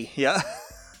 damage? 80, yeah.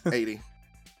 80.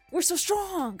 We're so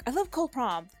strong. I love Cold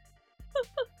Prom.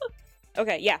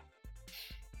 Okay, yeah.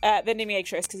 Then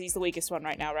Nimiatrix, because he's the weakest one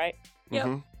right now, right? Yep.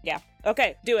 Mhm. Yeah.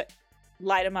 Okay, do it.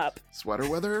 Light him up. Sweater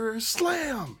weather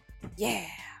slam. Yeah.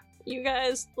 You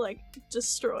guys, like,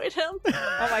 destroyed him.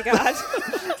 Oh my god.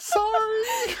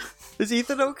 Sorry. Is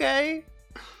Ethan okay?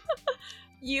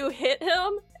 You hit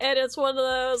him, and it's one of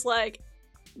those, like,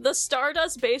 the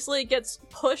stardust basically gets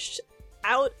pushed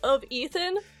out of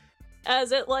Ethan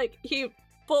as it, like, he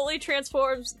fully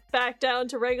transforms back down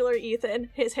to regular Ethan.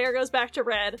 His hair goes back to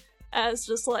red as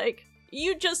just, like,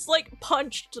 you just, like,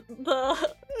 punched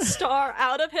the star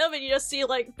out of him, and you just see,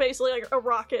 like, basically, like, a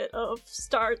rocket of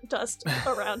stardust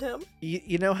around him.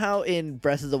 You know how in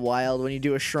Breath of the Wild, when you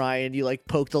do a shrine, you like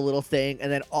poke the little thing and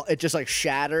then it just like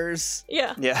shatters?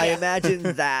 Yeah. Yeah. I imagine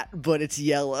that, but it's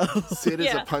yellow. Sid is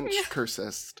Yeah. a punch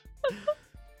cursist.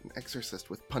 An exorcist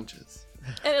with punches.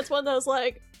 And it's one of those,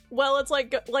 like, well, it's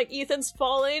like Ethan's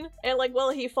falling, and, like, while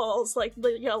he falls, like,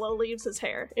 the yellow leaves his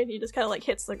hair, and he just kind of, like,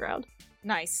 hits the ground.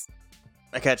 Nice.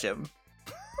 I catch him.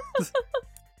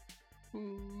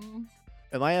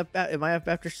 Am I up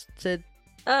after Sid?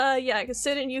 Yeah, because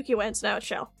Sid and Yuki went, so now it's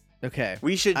Shell. Okay.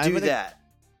 We should I'm do gonna- that.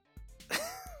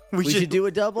 We should do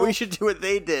a double? We should do what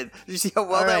they did. Did you see how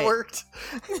well All that right. worked?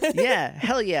 Yeah,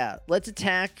 hell yeah. Let's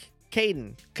attack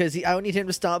Caden, because I need him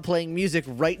to stop playing music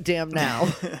right damn now.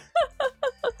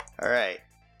 All right.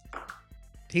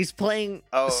 He's playing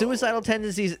Oh. Suicidal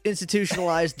Tendencies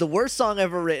Institutionalized, the worst song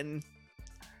ever written,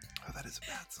 Oh, that is a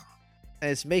bad song.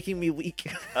 and it's making me weak.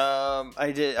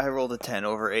 I rolled a 10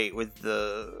 over 8 with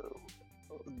the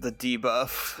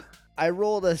debuff. I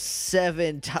rolled a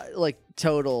 7,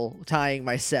 total, tying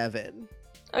my 7.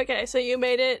 Okay, so you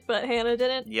made it, but Hannah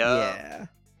didn't. Yeah.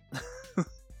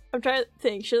 I'm trying to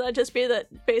think. Should that just be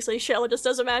that basically Shell just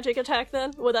does a magic attack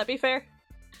then? Would that be fair?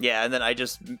 Yeah, and then I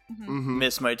just Mm-hmm.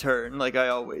 miss my turn like I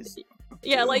always.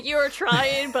 Yeah, like you were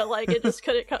trying, but like it just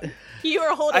couldn't come. You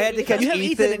were holding. I had to Ethan. catch You have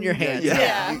Ethan in Ethan. your hands.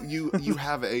 Yeah. Yeah. You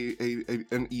have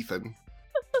an Ethan.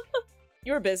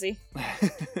 You were busy.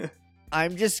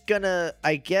 I'm just gonna,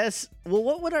 I guess. Well,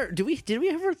 what would our did we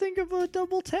ever think of a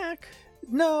double tack?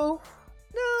 No,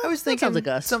 No, I was that thinking sounds like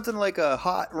us. something like a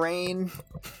hot rain.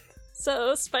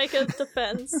 So Spica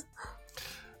defends.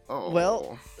 Oh.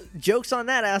 Well, Joke's on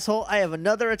that asshole. I have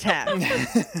another attack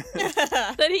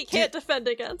That he can't defend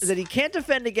against. that he can't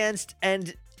defend against,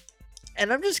 and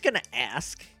I'm just gonna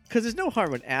ask because there's no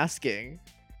harm in asking.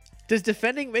 Does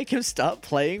defending make him stop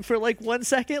playing for like 1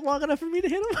 second long enough for me to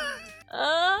hit him?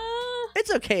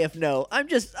 It's okay if no. I'm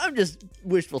just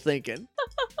wishful thinking.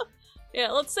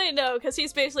 Yeah, let's say no, because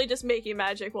he's basically just making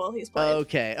magic while he's playing.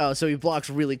 Okay. Oh, so he blocks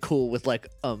really cool with like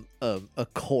a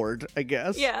chord, I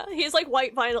guess. Yeah, he's like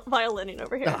white violining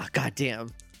over here. Ah, goddamn.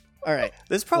 All right.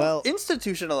 This probably Well-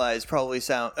 institutionalized probably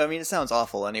sound. I mean, it sounds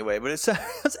awful anyway, but it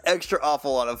sounds extra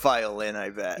awful on a violin. I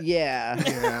bet. Yeah.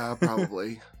 Yeah,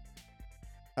 probably.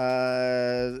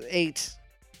 8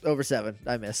 over 7.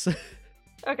 I miss.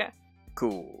 Okay.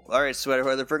 Cool. All right, Sweater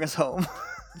Weather, bring us home.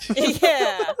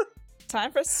 Yeah.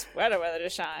 Time for sweater weather to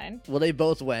shine. Well, they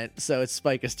both went, so it's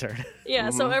Spica's turn. Yeah,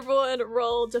 so Mhm. everyone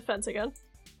roll defense again.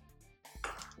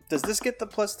 Does this get the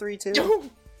 +3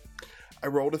 too? I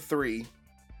rolled a 3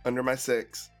 under my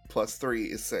 6. Plus 3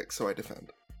 is 6, so I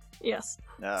defend. Yes.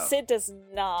 No. Sid does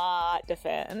not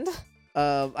defend.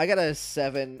 I got a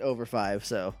 7 over 5,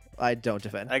 so I don't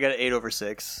defend. I got an 8 over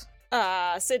 6.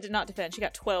 Sid did not defend. She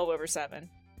got 12 over 7.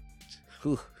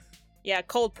 Whew. Yeah,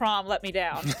 cold prom let me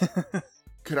down.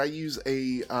 Could I use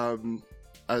a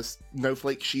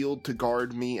snowflake shield to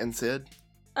guard me and Sid?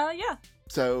 Yeah.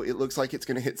 So it looks like it's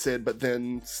going to hit Sid, but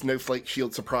then snowflake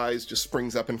shield surprise just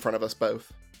springs up in front of us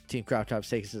both. Team Crop Tops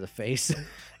takes it to the face.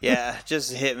 Yeah,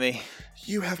 just hit me.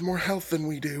 You have more health than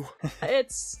we do.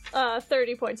 It's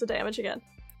 30 points of damage again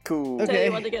Cool. to Okay.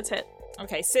 anyone that gets hit.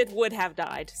 Okay, Sid would have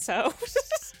died, so.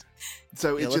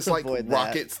 So Yeah, it let's just like avoid that.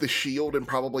 rockets the shield and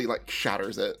probably like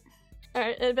shatters it.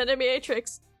 Alright, and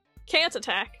Venomiatrix can't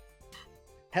attack.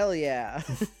 Hell yeah.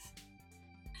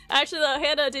 Actually, though,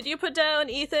 Hannah, did you put down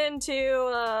Ethan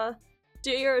to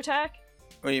do your attack?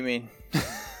 What do you mean?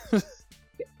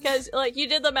 Because, like, you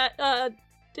did the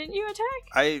didn't you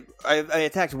attack? I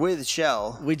attacked with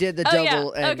Shell, We did the Oh,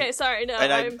 double. yeah. And Okay, sorry, no.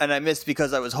 and I missed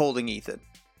because I was holding Ethan.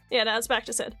 Yeah, now it's back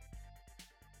to Sid.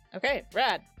 Okay,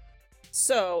 rad.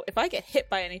 So, if I get hit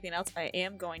by anything else, I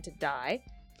am going to die.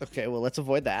 Okay, well, let's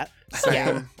avoid that.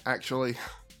 Same, actually.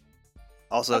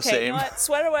 Also, Okay, same. you know what?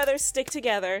 Sweater weather, stick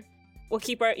together. We'll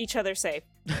keep each other safe.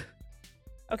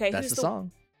 Okay, That's who's the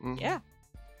song. Mhm. Yeah.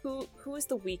 Who is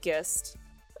the weakest?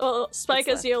 Well, Spike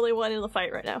What's is the only one in the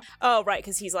fight right now. Oh, right,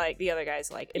 because he's like, the other guy's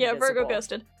like, Yeah, Virgo invincible.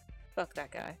 ghosted. Fuck that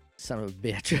guy. Son of a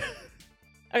bitch.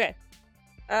 Okay.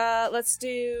 Let's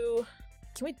do...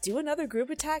 Can we do another group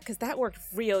attack? Because that worked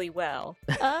really well.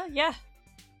 Yeah.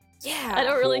 Yeah. I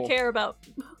don't really cool. care about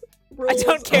I rules.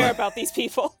 don't care about these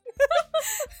people.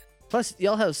 Plus,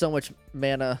 y'all have so much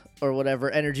mana or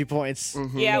whatever, energy points.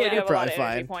 Mhm. Yeah, we Yeah. do have a lot Probably of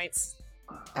energy fine. points.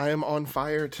 I am on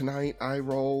fire tonight. I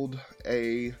rolled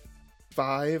a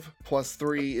 5 plus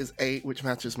 3 is 8, which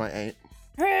matches my 8.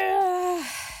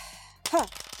 Huh.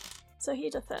 So he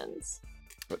defends.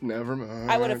 But never mind.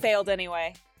 I would have failed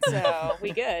anyway. So,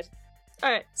 we good.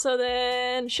 Alright, so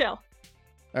then Shell.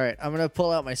 All right, I'm going to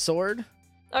pull out my sword,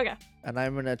 Okay. and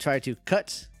I'm going to try to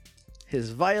cut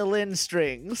his violin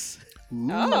strings. Ooh.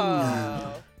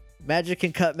 Oh. Magic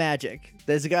can cut magic.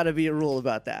 There's got to be a rule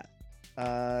about that.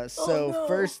 So no.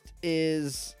 first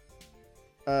is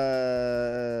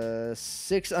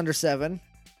 6 under 7.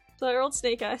 So I rolled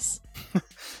Snake Eyes.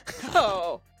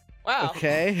 Oh. Wow.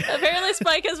 Okay. Apparently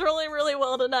Spike is rolling really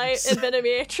well tonight, and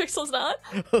Venomiatrix was not.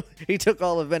 He took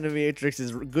all of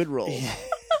Venomiatrix's good rolls.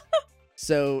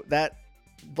 So that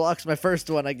blocks my first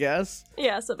one, I guess.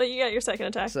 Yeah, so but you got your second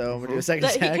attack. So I'm going to do a second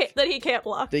that attack. he can't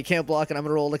block. They can't block, and I'm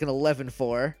going to roll like an 11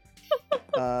 for.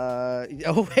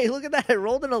 Oh, wait, look at that. I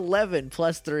rolled an 11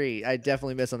 plus 3. I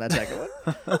definitely missed on that second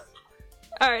one.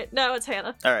 Alright, now it's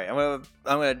Hannah. All right, I'm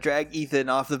gonna drag Ethan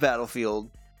off the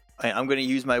battlefield. I'm gonna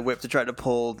use my whip to try to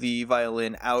pull the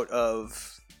violin out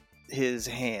of his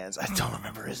hands. I don't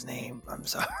remember his name. I'm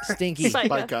sorry. Stinky. Spike.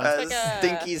 Spike.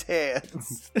 Stinky's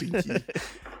hands. Stinky.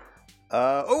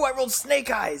 I rolled snake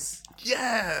eyes.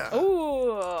 Yeah.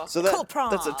 Ooh. So Cold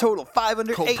prom. that's a total 5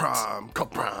 under Cold 8. prom.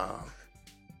 Cold prom.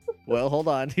 Well, hold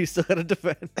on. He's still gonna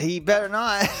defend. He better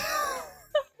not.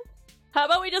 How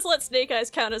about we just let Snake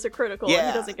Eyes count as a critical and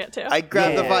Yeah. he doesn't get to? I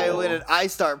grab the Yeah. violin and I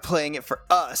start playing it for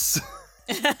us.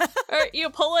 Or you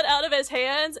pull it out of his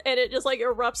hands and it just like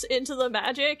erupts into the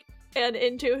magic and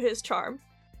into his charm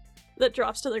that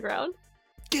drops to the ground.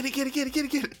 Get it, get it, get it, get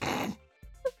it, get it.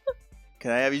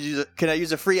 Can I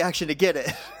use a free action to get it?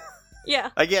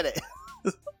 Yeah. I get it.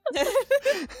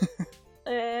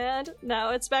 And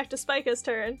now it's back to Spike's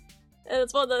turn. And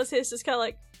it's one of those he's just kind of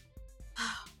like,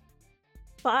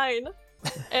 fine.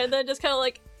 And then just kind of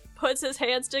like puts his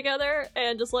hands together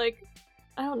and just like,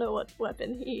 I don't know what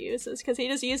weapon he uses because he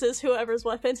just uses whoever's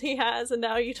weapons he has and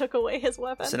now you took away his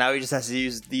weapon. So now he just has to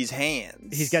use these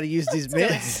hands. He's got to use these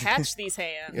Gotta mitts. catch these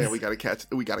hands. Yeah, we gotta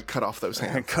cut off those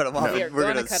hands. cut him off. No. We are We're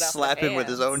gonna gonna cut off slap the him with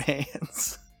his hands. own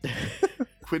hands.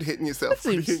 Quit hitting yourself. That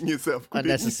Quit seems hitting yourself. Quit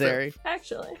hitting Unnecessary.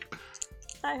 Actually,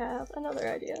 I have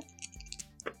another idea.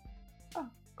 Oh,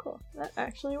 cool. That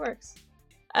actually works.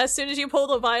 As soon as you pull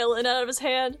the violin out of his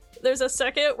hand, there's a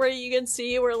second where you can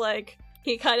see where, like,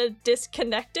 he kind of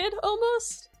disconnected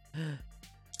almost.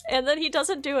 And then he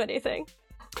doesn't do anything.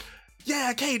 yourself.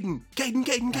 Yeah, Caden.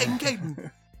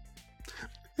 Caden.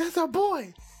 That's our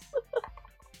boy.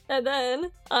 And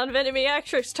then, on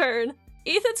Venomiatrix's turn,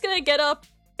 Ethan's gonna get up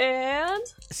and.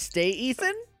 Stay,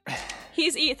 Ethan.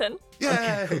 He's Ethan.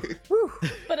 Yeah.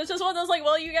 But it's just one of those, like,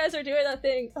 while you guys are doing that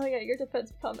thing, oh yeah, your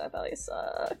defensive combat value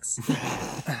sucks.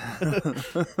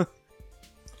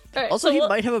 Alright, Also, so he we'll-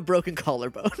 might have a broken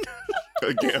collarbone.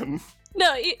 Again.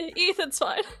 No, Ethan's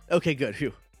fine. Okay, good.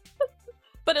 Phew.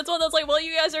 But it's one of those, like, while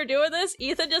you guys are doing this,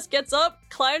 Ethan just gets up,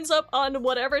 climbs up on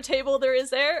whatever table there is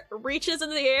there, reaches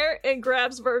into the air, and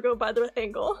grabs Virgo by the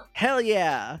ankle. Hell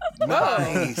yeah.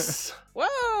 Nice.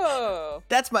 Whoa.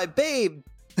 That's my babe.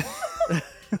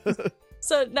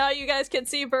 So now you guys can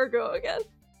see Virgo again.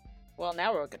 Well,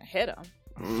 now we're gonna hit him.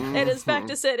 And it's back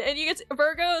to Sid. And you get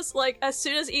Virgo's, like, as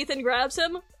soon as Ethan grabs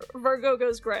him, Virgo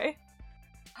goes gray.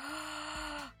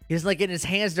 He doesn't like getting his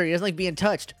hands dirty. He doesn't like being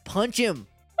touched. Punch him.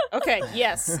 Okay,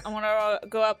 yes. I want to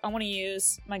go up. I want to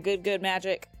use my good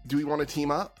magic. Do we want to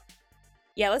team up?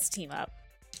 Yeah, let's team up.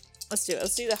 Let's do it.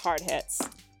 Let's do the hard hits.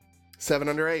 7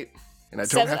 under 8. And I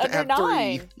don't 7 have to under add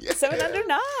 9. 3. Yeah. 7 under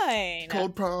 9.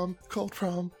 Cold prom. Cold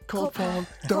prom, Don't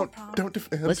cold prom. don't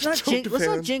defend. Let's not Don't jinx. Let's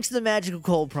not defend. jinx the magical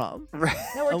cold prom. Right.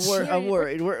 No, we're I'm cheering.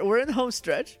 worried. We're in the home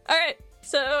stretch. Alright,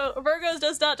 so Virgo's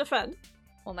does not defend.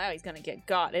 Well, now he's gonna get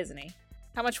got, isn't he?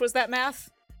 How much was that math?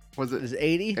 Was It's it?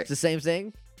 80. It's the same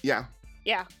thing Yeah.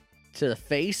 Yeah. to the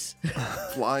face.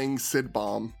 Flying Sid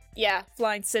bomb. Yeah,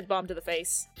 flying Sid bomb to the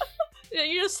face. Yeah,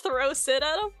 you just throw Sid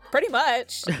at him. Pretty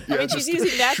much. I Yeah, mean, she's just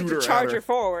using magic shoot to her at charge her. her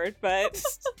forward, but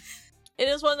It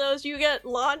is one of those you get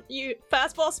you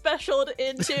fastball specialed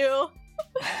into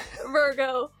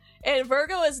Virgo, and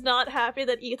Virgo is not happy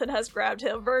that Ethan has grabbed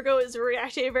him. Virgo is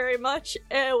reacting very much,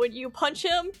 and when you punch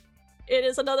him, it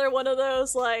is another one of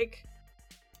those like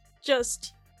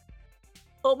just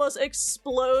almost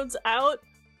explodes out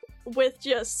with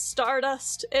just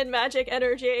stardust and magic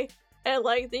energy, and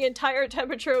like the entire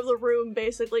temperature of the room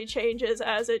basically changes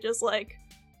as it just like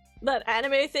that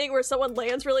anime thing where someone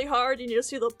lands really hard and you just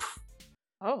see the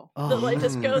oh, that like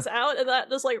just Mm. goes out and that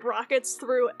just like rockets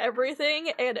through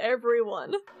everything and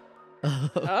everyone.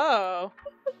 oh,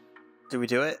 Did we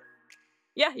do it?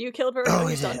 Yeah, you killed Virgo. Oh,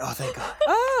 we he's did. done. Oh, thank God.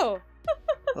 oh.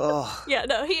 Oh. Yeah,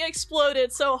 no, he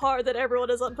exploded so hard that everyone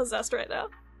is unpossessed right now.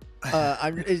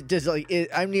 I'm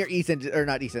near Ethan, or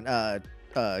not Ethan.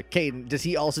 Caden. Does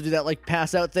he also do that like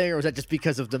pass out thing, or was that just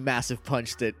because of the massive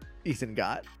punch that Ethan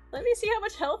got? Let me see how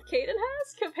much health Caden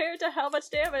has compared to how much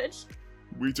damage.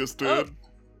 We just Oh. did.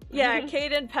 Yeah,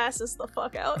 Caden passes the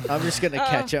fuck out. I'm just gonna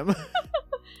catch him.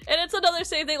 And it's another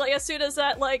same thing, like as soon as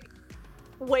that like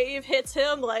wave hits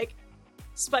him, like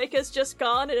Spike is just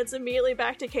gone and it's immediately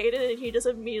back to Caden and he just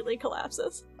immediately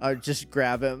collapses. I just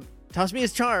grab him. Toss me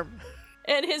his charm.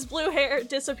 And his blue hair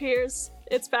disappears.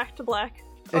 It's back to black.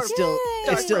 It's still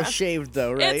Yay! it's still Dark brown. shaved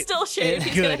though, right? It's still shaved.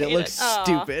 He's Good. gonna It hate looks Aw.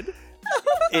 stupid.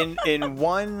 In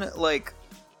one like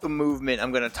movement,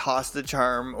 I'm gonna toss the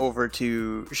charm over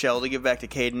to Shell to give back to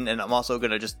Caden, and I'm also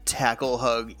gonna just tackle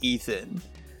hug Ethan.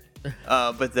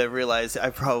 But then realize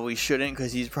I probably shouldn't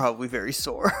because he's probably very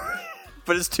sore.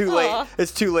 But it's too Aw. late.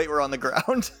 It's too late. We're on the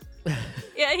ground.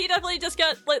 Yeah, he definitely just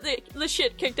got like the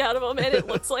shit kicked out of him, and it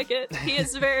looks like it. He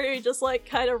is very just like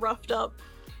kind of roughed up,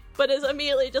 but is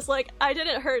immediately just like, I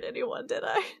didn't hurt anyone, did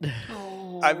I?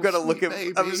 I'm gonna look at.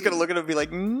 sweet I'm just gonna baby. look at him and be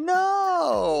like,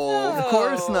 "No, of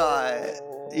course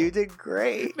not. You did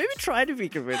great." Maybe try to be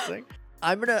convincing.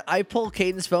 I pull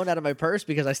Caden's phone out of my purse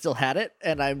because I still had it,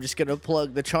 and I'm just gonna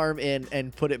plug the charm in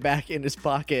and put it back in his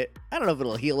pocket. I don't know if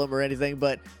it'll heal him or anything,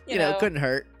 but you know, know. couldn't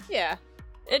hurt. Yeah.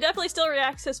 It definitely still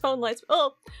reacts. His phone lights.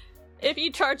 Oh, if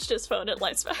you charged his phone, it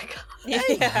lights back up.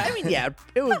 I mean, yeah,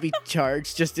 it would be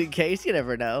charged just in case. You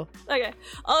never know. Okay.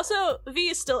 Also,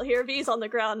 V's still here. V's on the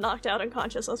ground, knocked out,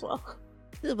 unconscious as well.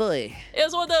 Oh boy. It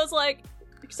was one of those, like,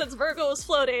 since Virgo was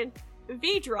floating,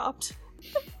 V dropped.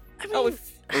 I mean, Oh,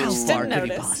 how Ooh. far Didn't could he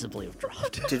notice. possibly have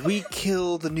dropped? Did we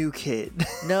kill the new kid?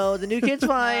 No, the new kid's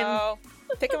fine. No.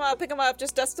 Pick him up,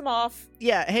 just dust him off.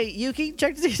 Yeah, hey, Yuki,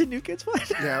 check to see if the new kid's fine.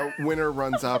 Yeah, Winter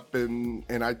runs up and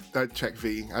I check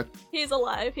V. He's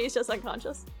alive. He's just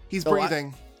unconscious. He's Oh,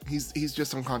 breathing. He's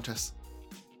just unconscious.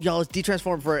 Y'all, let's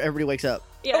detransform before everybody wakes up.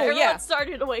 Yeah, Oh, everyone's yeah.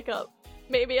 starting to wake up.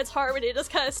 Maybe it's Harmony. He just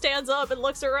kind of stands up and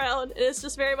looks around. And it's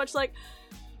just very much like,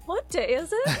 what day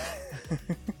is it?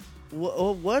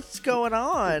 What's going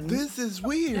on? This is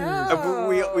weird. No.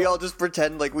 We all just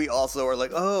pretend like we also are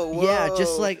like, oh, whoa. Yeah,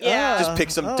 just like, Yeah. just pick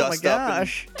some oh dust my up and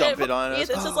gosh. dump it on us.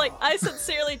 Ethan's just like, I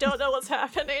sincerely don't know what's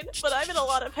happening, but I'm in a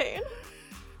lot of pain.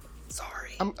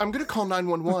 Sorry. I'm gonna call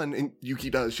 911, and Yuki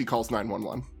does. She calls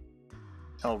 911.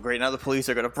 Oh, great. Now the police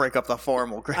are going to break up the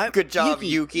formal. I'm- Good job, Yuki.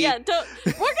 Yuki. Yeah, don't.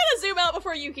 We're gonna zoom out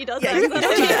before Yuki does Yeah, that. 'cause Yuki,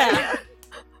 that's don't do not that.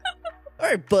 All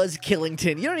right, Buzz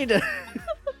Killington, you don't need to.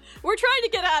 We're trying to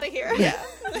get out of here. Yeah.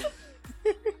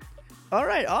 All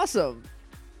right, awesome.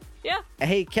 Yeah.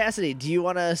 Hey, Cassidy, do you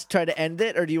want to try to end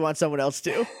it, or do you want someone else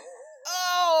to?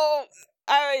 Oh,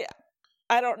 I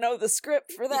don't know the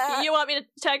script for that. You want me to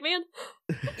tag me in?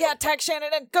 Yeah, tag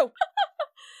Shannon in. Go.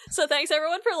 So thanks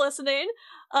everyone for listening.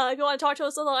 If you want to talk to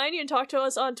us online, you can talk to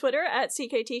us on Twitter at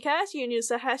CKTcast. You can use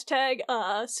the hashtag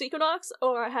Sequinox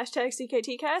or hashtag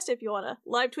CKTcast if you want to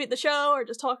live tweet the show or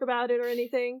just talk about it or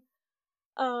anything.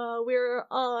 We're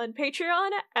on Patreon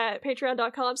at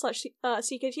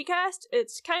patreon.com/CKTcast.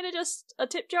 It's kind of just a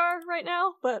tip jar right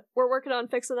now, but we're working on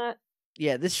fixing that.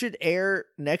 Yeah, this should air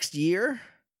next year,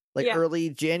 like Yeah. early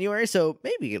January, so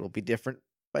maybe it'll be different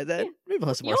by then. Yeah. Maybe we'll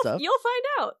have some more stuff. You'll find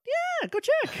out. Yeah, go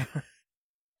check.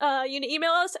 You can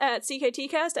email us at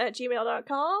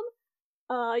cktcast@gmail.com.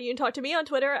 You can talk to me on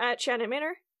Twitter at Shannon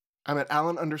Manor. I'm at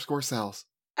Alan_Cells.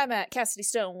 I'm at Cassidy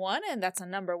Stone 1, and that's a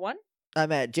number 1.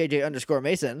 I'm at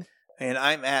JJ_Mason. And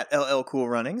I'm at LL Cool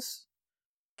Runnings.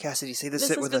 Cassidy, say the This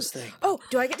sit has with been- us thing. Oh,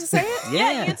 do I get to say it?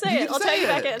 Yeah, you can say You it. can I'll say tag you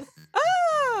back it. in.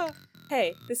 Ah!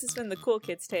 Hey, this has been the Cool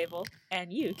Kids Table,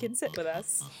 and you can sit with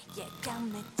us.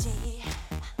 예감했지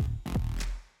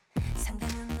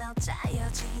상대는 날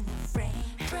짜여지는 frame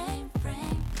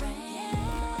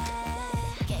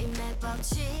게임의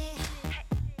법칙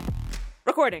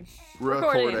Recording.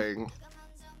 Recording.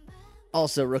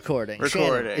 Also recording.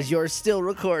 Recording. Shannon, is yours still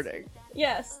recording?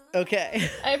 Yes. Okay.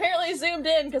 I apparently zoomed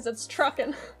in because it's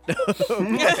trucking.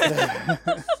 Zoom,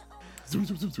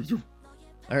 zoom, zoom, zoom, zoom.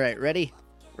 All right, ready?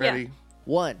 Ready?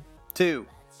 1, 2.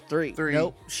 3. Three.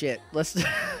 Nope. Shit. Let's.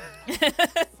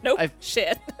 Nope. I've-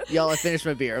 Shit. Y'all, I finished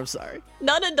my beer. I'm sorry.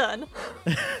 None and done.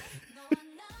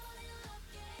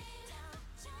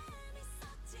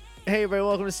 Hey, everybody,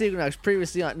 welcome to Sequinox.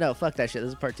 Previously on. No, fuck that shit. This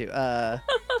is part 2.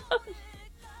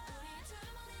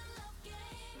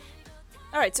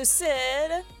 All right, so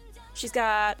Sid, she's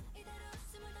got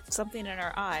something in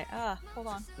her eye. Hold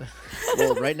on.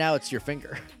 Well, right now it's your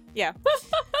finger. Yeah.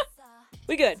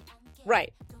 We good.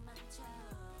 Right.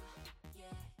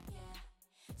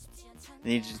 I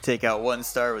need you to take out 1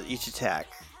 star with each attack.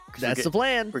 'Cause That's the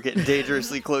plan. We're getting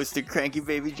dangerously close to Cranky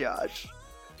Baby Josh.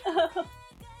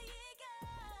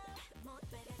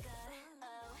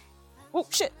 Oh,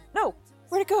 shit. No.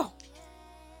 Where'd it go?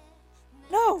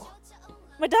 No.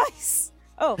 My dice.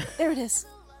 Oh, there it is.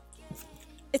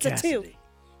 It's a 2. Cassidy.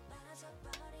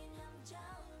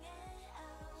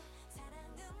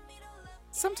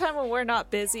 Sometime when we're not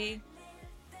busy,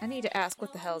 I need to ask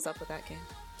what the hell's up with that game.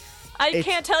 I It's-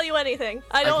 can't tell you anything.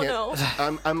 I don't know.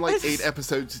 I'm like 8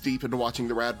 episodes deep into watching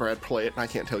the Rad Brad play it, and I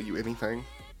can't tell you anything.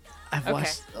 I've Okay.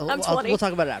 watched. I'm 20. We'll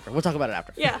talk about it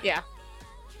after. Yeah. Yeah.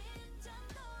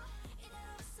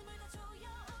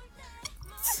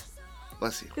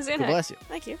 Bless you. Who's God in it? bless you.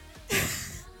 Thank you.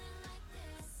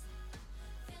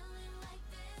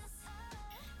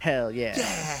 Hell yeah.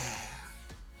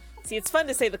 See, it's fun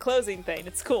to say the closing thing.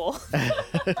 It's cool.